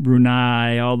and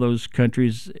Brunei, all those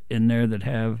countries in there that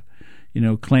have,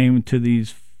 claim to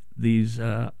these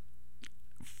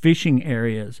fishing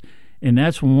areas. And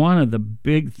that's one of the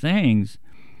big things,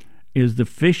 is the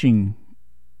fishing.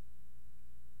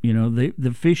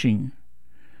 The fishing,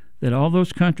 that all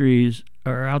those countries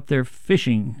are out there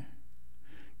fishing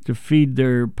to feed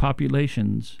their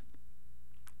populations.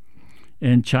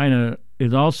 And China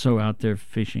is also out there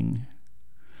fishing.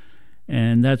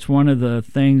 And that's one of the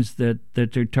things that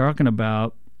they're talking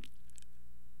about,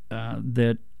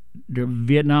 that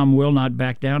Vietnam will not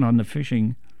back down on the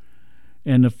fishing.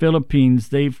 And the Philippines,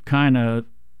 they've kind of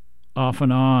off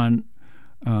and on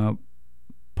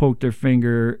poked their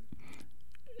finger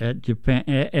at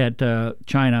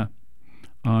China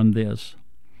on this.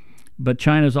 But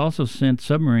China's also sent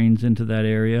submarines into that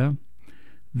area.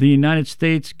 The United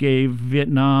States gave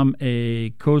Vietnam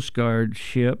a Coast Guard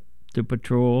ship to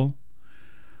patrol.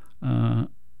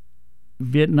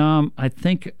 Vietnam, I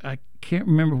can't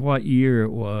remember what year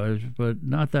it was, but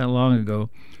not that long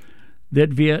ago, that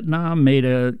Vietnam made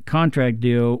a contract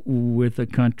deal with a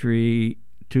country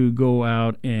to go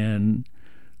out and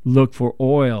look for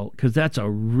oil, because that's a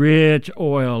rich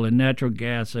oil and natural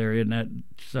gas area in that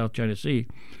South China Sea.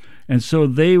 And so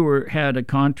they had a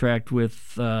contract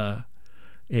with a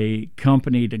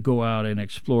company to go out and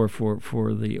explore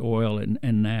for the oil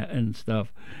and that and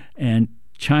stuff. And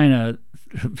China,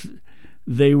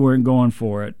 they weren't going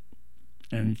for it.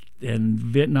 And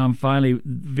Vietnam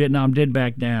did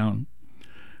back down.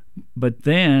 But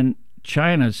then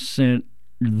China sent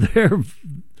their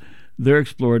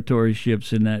exploratory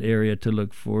ships in that area to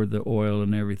look for the oil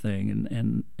and everything,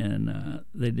 and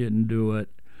they didn't do it.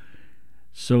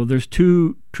 So there's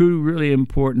two really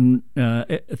important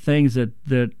things that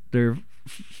they're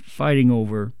fighting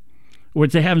over,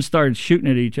 which they haven't started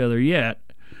shooting at each other yet,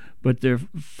 but they're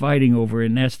fighting over,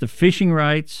 and that's the fishing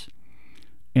rights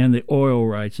and the oil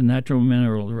rights, the natural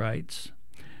mineral rights.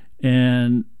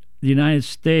 And the United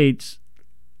States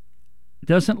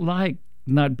doesn't like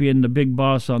not being the big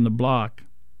boss on the block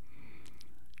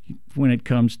when it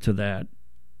comes to that.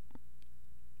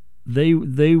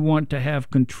 They want to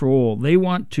have control. They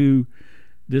want to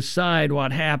decide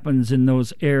what happens in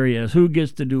those areas, who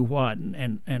gets to do what,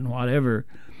 and whatever.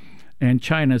 And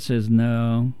China says,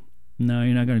 no, you're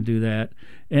not going to do that.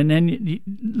 And then,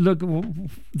 look,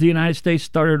 the United States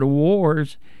started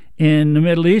wars in the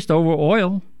Middle East over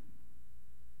oil.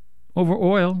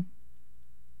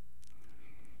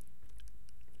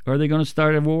 Are they going to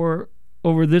start a war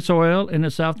over this oil in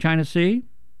the South China Sea?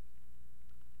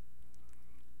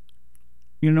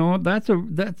 That's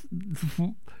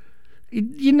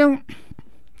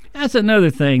another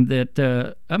thing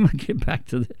that I'm going to get back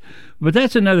to that. But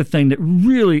that's another thing that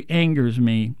really angers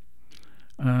me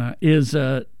is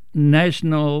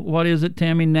national, what is it,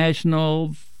 Tammy?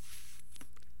 National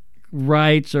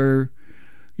rights, or,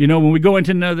 when we go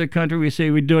into another country, we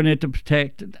say we're doing it to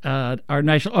protect our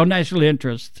national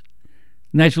interest.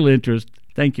 National interest.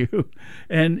 Thank you.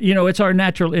 And, it's our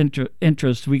natural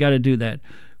interest. We got to do that.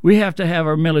 We have to have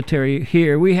our military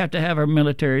here. We have to have our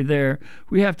military there.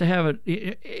 We have to have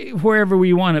it wherever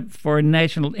we want it for a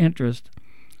national interest.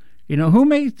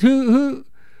 National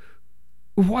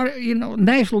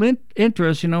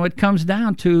interest, it comes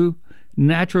down to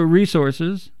natural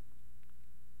resources.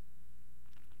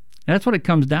 That's what it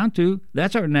comes down to.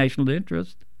 That's our national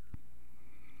interest.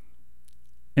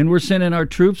 And we're sending our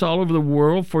troops all over the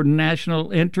world for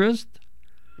national interest.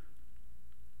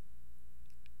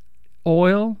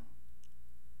 Oil,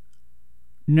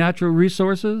 natural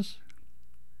resources,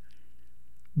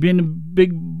 being a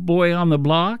big boy on the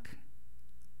block.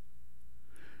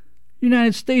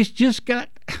 United States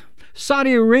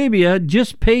Saudi Arabia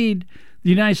just paid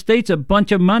the United States a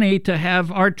bunch of money to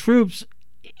have our troops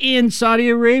in Saudi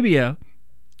Arabia.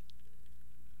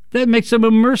 That makes them a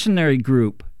mercenary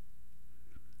group.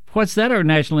 What's that, our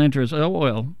national interest?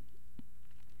 Oil.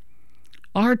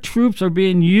 Our troops are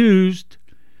being used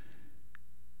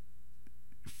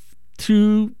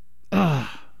to,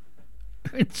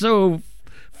 it's so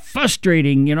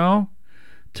frustrating,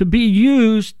 to be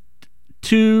used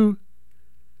to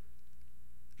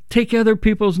take other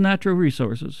people's natural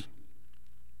resources,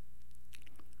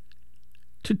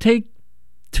 to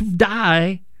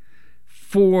die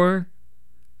for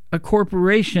a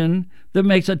corporation that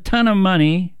makes a ton of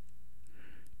money,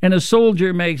 and a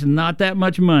soldier makes not that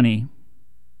much money.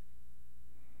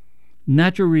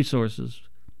 Natural resources.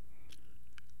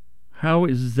 How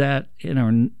is that in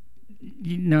our,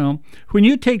 when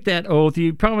you take that oath,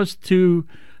 you promise to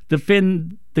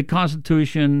defend the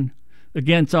Constitution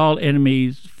against all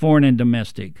enemies, foreign and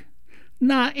domestic.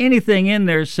 Not anything in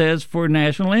there says for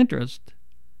national interest.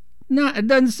 No, it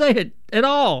doesn't say it at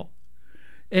all.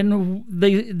 And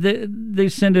they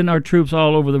send in our troops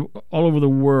all over the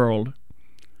world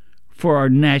for our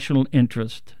national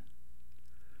interest,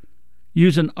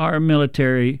 using our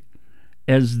military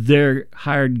as their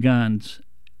hired guns.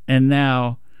 And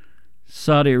now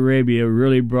Saudi Arabia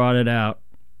really brought it out.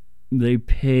 They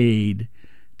paid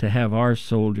to have our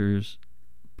soldiers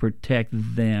protect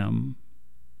them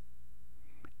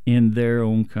in their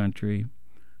own country.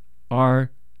 Our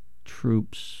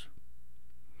troops.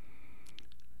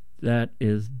 That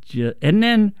is just... And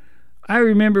then I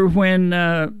remember when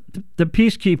the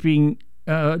peacekeeping,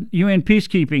 UN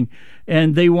peacekeeping,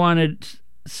 and they wanted...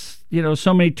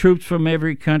 so many troops from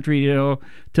every country,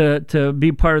 to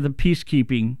be part of the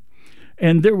peacekeeping.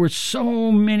 And there were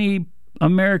so many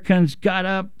Americans got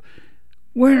up.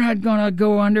 We're not going to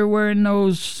go under wearing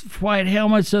those white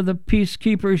helmets of the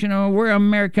peacekeepers. We're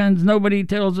Americans. Nobody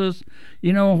tells us,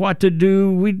 what to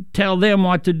do. We tell them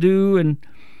what to do.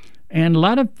 And a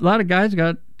lot of guys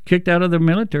got kicked out of the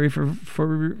military for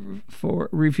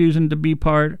refusing to be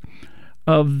part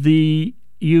of the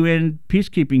UN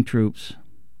peacekeeping troops.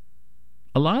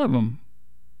 A lot of them.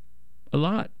 A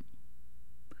lot.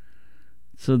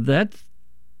 So that's...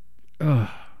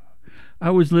 I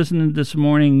was listening this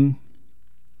morning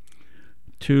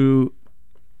to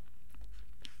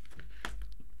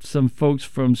some folks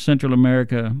from Central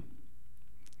America.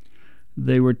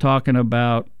 They were talking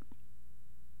about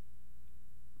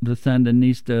the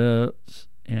Sandinistas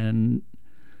and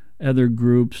other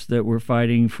groups that were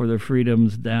fighting for their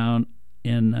freedoms down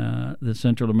in the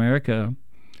Central America,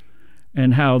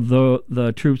 and how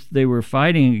the troops they were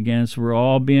fighting against were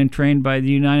all being trained by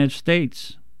the United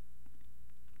States.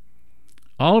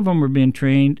 All of them were being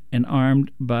trained and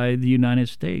armed by the United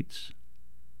States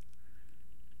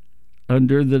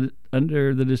under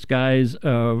the disguise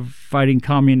of fighting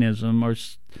communism or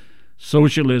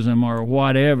socialism or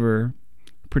whatever,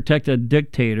 protect a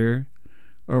dictator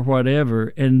or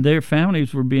whatever, and their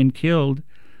families were being killed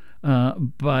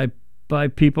by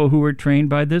people who were trained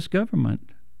by this government.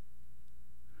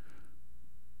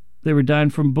 They were dying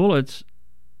from bullets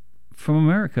from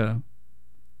America,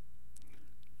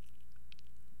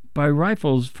 by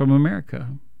rifles from America.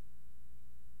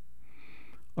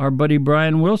 Our buddy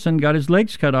Brian Wilson got his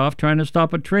legs cut off trying to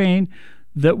stop a train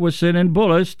that was sending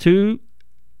bullets to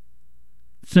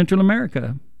Central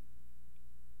America.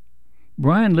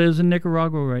 Brian lives in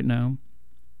Nicaragua right now.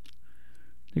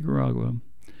 Nicaragua.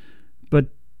 But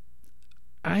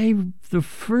the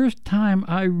first time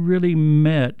I really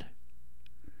met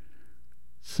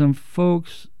some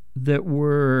folks that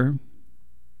were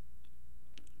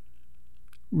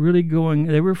really going,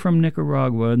 they were from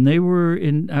Nicaragua, and they were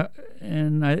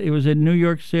it was in New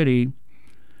York City,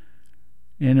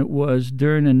 and it was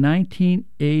during the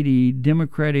 1980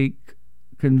 Democratic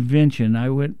Convention. I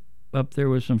went up there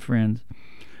with some friends,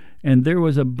 and there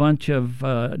was a bunch of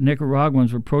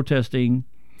Nicaraguans were protesting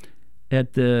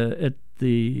at the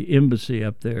embassy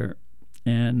up there,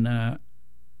 and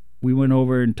we went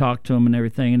over and talked to them and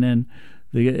everything, and then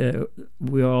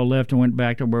we all left and went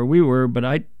back to where we were, but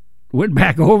I went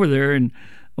back over there and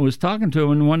I was talking to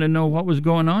them and wanted to know what was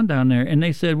going on down there, and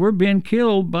they said, we're being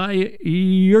killed by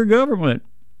your government.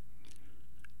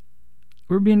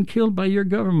 We're being killed by your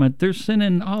government. They're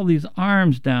sending all these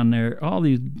arms down there, all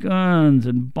these guns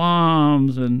and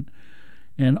bombs and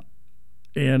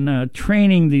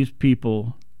training these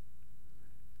people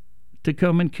to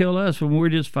come and kill us when we're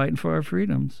just fighting for our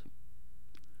freedoms.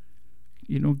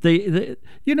 You know, the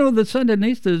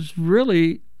Sandinistas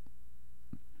really,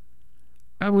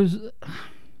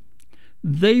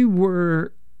 they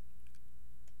were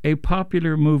a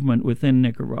popular movement within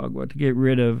Nicaragua to get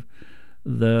rid of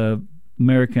the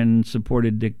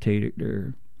American-supported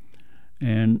dictator.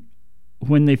 And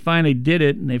when they finally did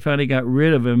it, and they finally got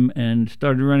rid of him and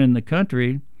started running the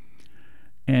country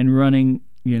and running,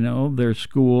 their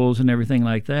schools and everything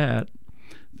like that,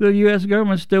 the U.S.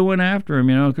 government still went after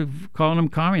him, calling them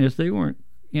communists. They weren't,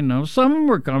 some of them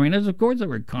were communists. Of course they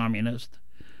were communists.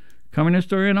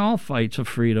 Communists are in all fights of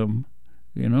freedom.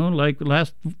 Like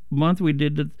last month we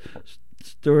did the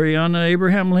story on the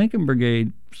Abraham Lincoln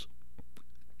Brigade.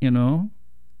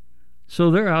 So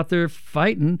they're out there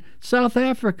fighting. South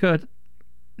Africa,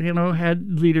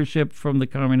 had leadership from the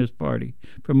Communist Party,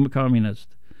 from the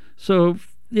communists. So,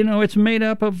 it's made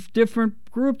up of different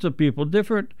groups of people,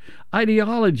 different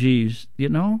ideologies,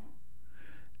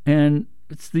 and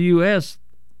it's the U.S.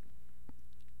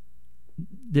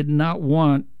 did not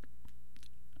want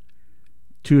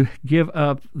to give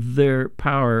up their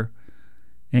power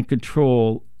and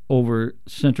control over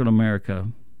Central America.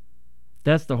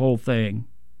 That's the whole thing.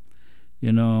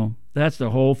 That's the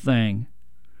whole thing.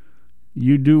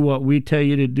 You do what we tell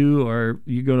you to do, or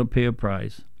you're going to pay a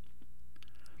price.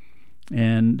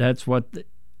 And that's what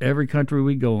every country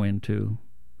we go into.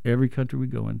 If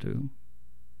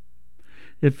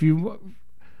you,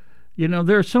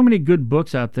 there are so many good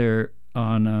books out there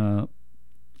on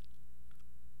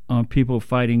people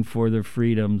fighting for their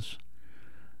freedoms,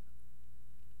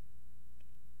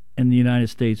 and the United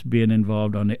States being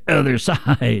involved on the other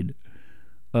side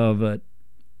of it.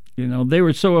 They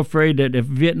were so afraid that if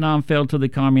Vietnam fell to the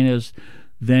communists,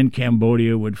 then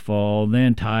Cambodia would fall,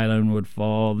 then Thailand would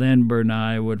fall, then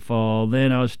Brunei would fall,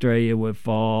 then Australia would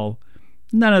fall.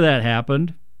 None of that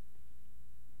happened.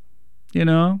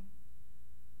 The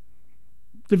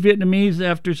Vietnamese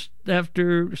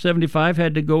after 75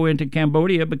 had to go into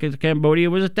Cambodia because Cambodia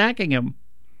was attacking them,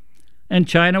 and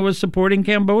China was supporting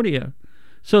Cambodia.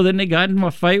 So then they got into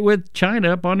a fight with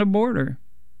China up on the border.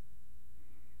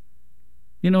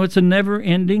 It's a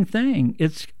never-ending thing.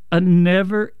 It's a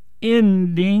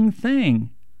never-ending thing.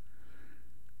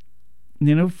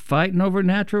 fighting over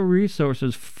natural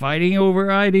resources, fighting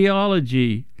over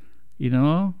ideology,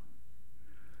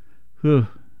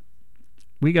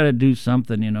 We got to do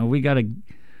something,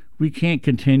 we can't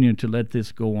continue to let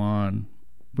this go on.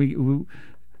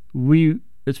 We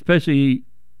especially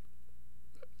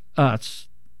us,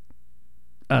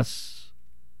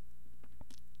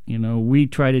 we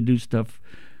try to do stuff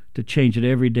to change it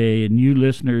every day. And you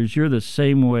listeners, you're the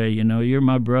same way, you're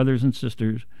my brothers and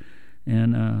sisters.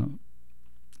 And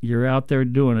you're out there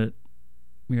doing it.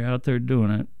 You're out there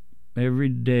doing it every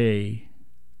day.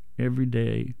 Every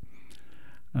day.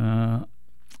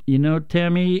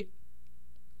 Tammy,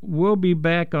 we'll be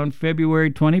back on February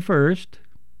 21st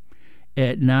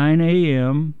at 9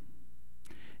 a.m.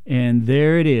 And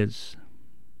there it is.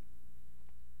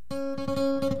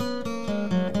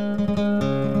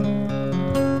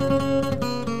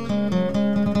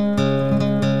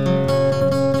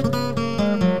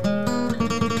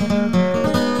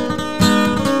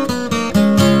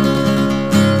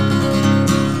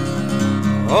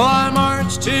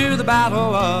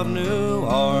 Battle of New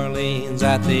Orleans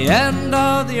at the end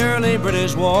of the early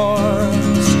British wars.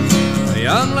 The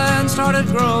young land started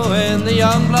growing, the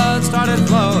young blood started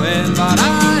flowing, but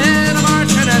I ain't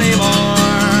marching anymore.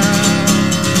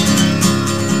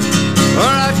 For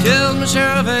I've killed my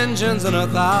share of Injuns in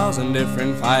 1,000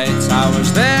 different fights. I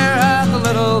was there at the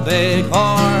Little Big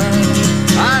Horn.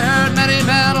 I heard many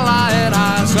men lying,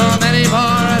 I saw many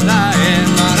more dying,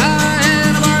 but I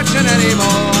ain't marching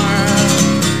anymore.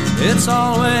 It's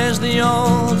always the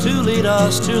old to lead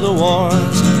us to the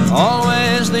wars,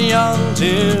 always the young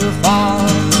to fall.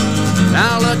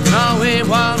 Now look at all we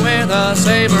won with the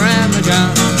saber and the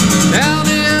gun. Tell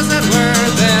me, is it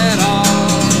worth it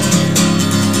all?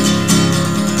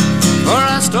 For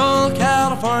I stole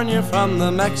California from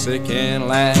the Mexican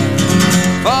land,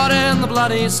 fought in the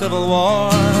bloody Civil War.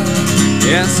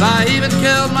 Yes, I even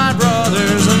killed my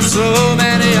brothers and so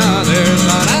many others,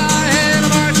 but I ain't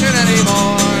marching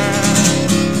anymore.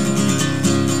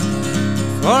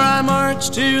 For I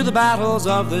marched to the battles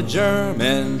of the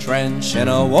German trench in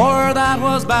a war that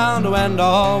was bound to end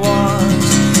all wars.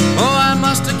 Oh, I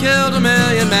must have killed 1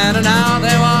 million men and now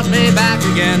they want me back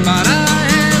again, but I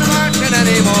ain't marching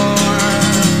anymore.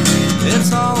 It's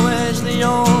always the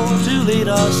old to lead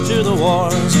us to the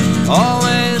wars,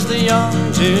 always the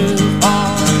young to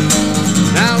fall.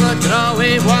 Now look at all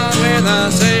we've won with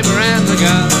the saber and the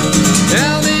gun.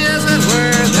 Tell me, is it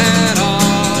worth it all?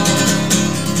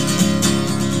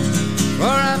 For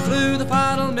I flew the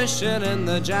final mission in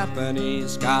the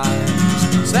Japanese skies,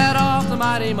 set off the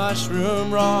mighty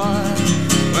mushroom roar.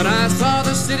 When I saw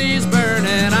the cities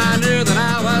burning, I knew that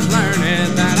I was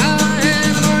learning that I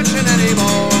ain't marching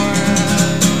anymore.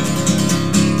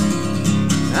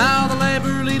 Now the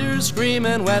labor leaders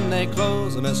screaming when they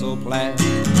close a missile plant.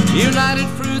 United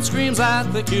Fruit screams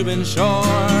at the Cuban shore.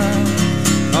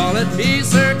 Call it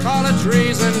peace or call it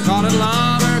treason, call it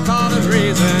love or call it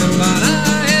reason, but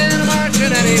I ain't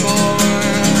marching anymore.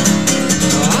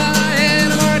 Oh, I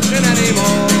ain't marching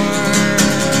anymore.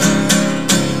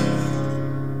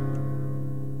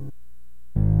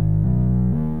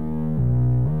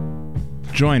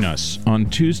 Join us on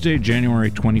Tuesday,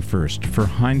 January 21st for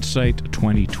Hindsight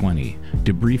 2020,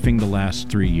 debriefing the last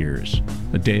 3 years.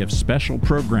 A day of special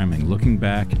programming looking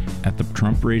back at the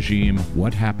Trump regime,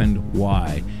 what happened,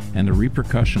 why, and the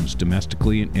repercussions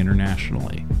domestically and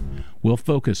internationally. We'll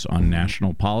focus on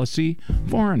national policy,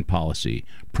 foreign policy,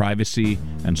 privacy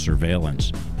and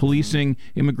surveillance, policing,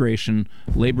 immigration,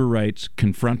 labor rights,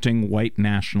 confronting white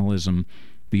nationalism,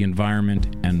 the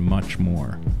environment, and much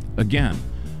more. Again,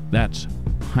 that's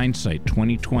Hindsight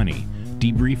 2020,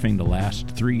 debriefing the last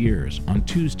 3 years on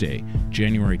Tuesday,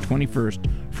 January 21st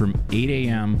from 8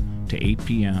 a.m. to 8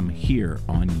 p.m. here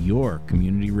on your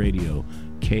community radio,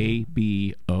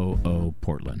 KBOO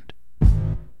Portland.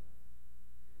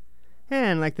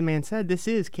 And like the man said, this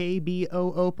is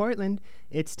KBOO Portland.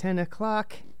 It's 10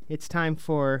 o'clock. It's time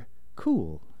for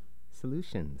Cool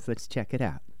Solutions. Let's check it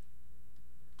out.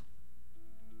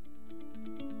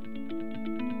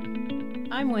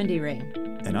 I'm Wendy Rain.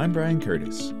 And I'm Brian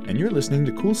Curtis. And you're listening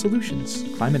to Cool Solutions,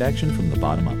 climate action from the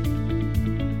bottom up.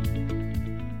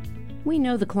 We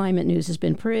know the climate news has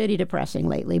been pretty depressing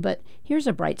lately, but here's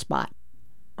a bright spot.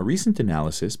 A recent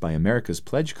analysis by America's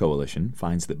Pledge Coalition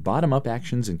finds that bottom-up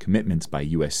actions and commitments by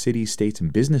U.S. cities, states,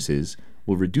 and businesses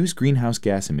will reduce greenhouse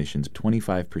gas emissions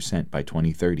 25% by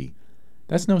 2030.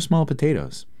 That's no small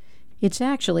potatoes. It's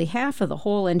actually half of the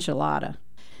whole enchilada.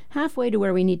 Halfway to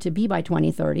where we need to be by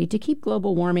 2030 to keep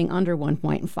global warming under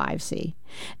 1.5 C.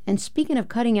 And speaking of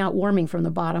cutting out warming from the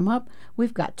bottom up,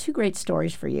 we've got 2 great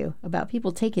stories for you about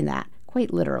people taking that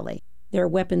quite literally. Their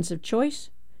weapons of choice?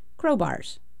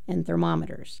 Crowbars and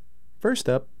thermometers. First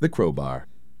up, the crowbar.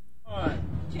 1,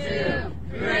 2,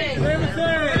 3.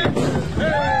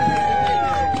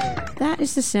 That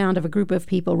is the sound of a group of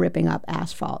people ripping up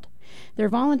asphalt. They're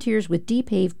volunteers with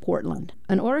Depave Portland,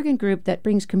 an Oregon group that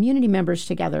brings community members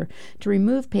together to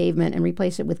remove pavement and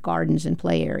replace it with gardens and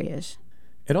play areas.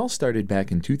 It all started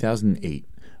back in 2008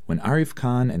 when Arif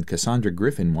Khan and Cassandra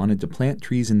Griffin wanted to plant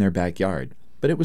trees in their backyard.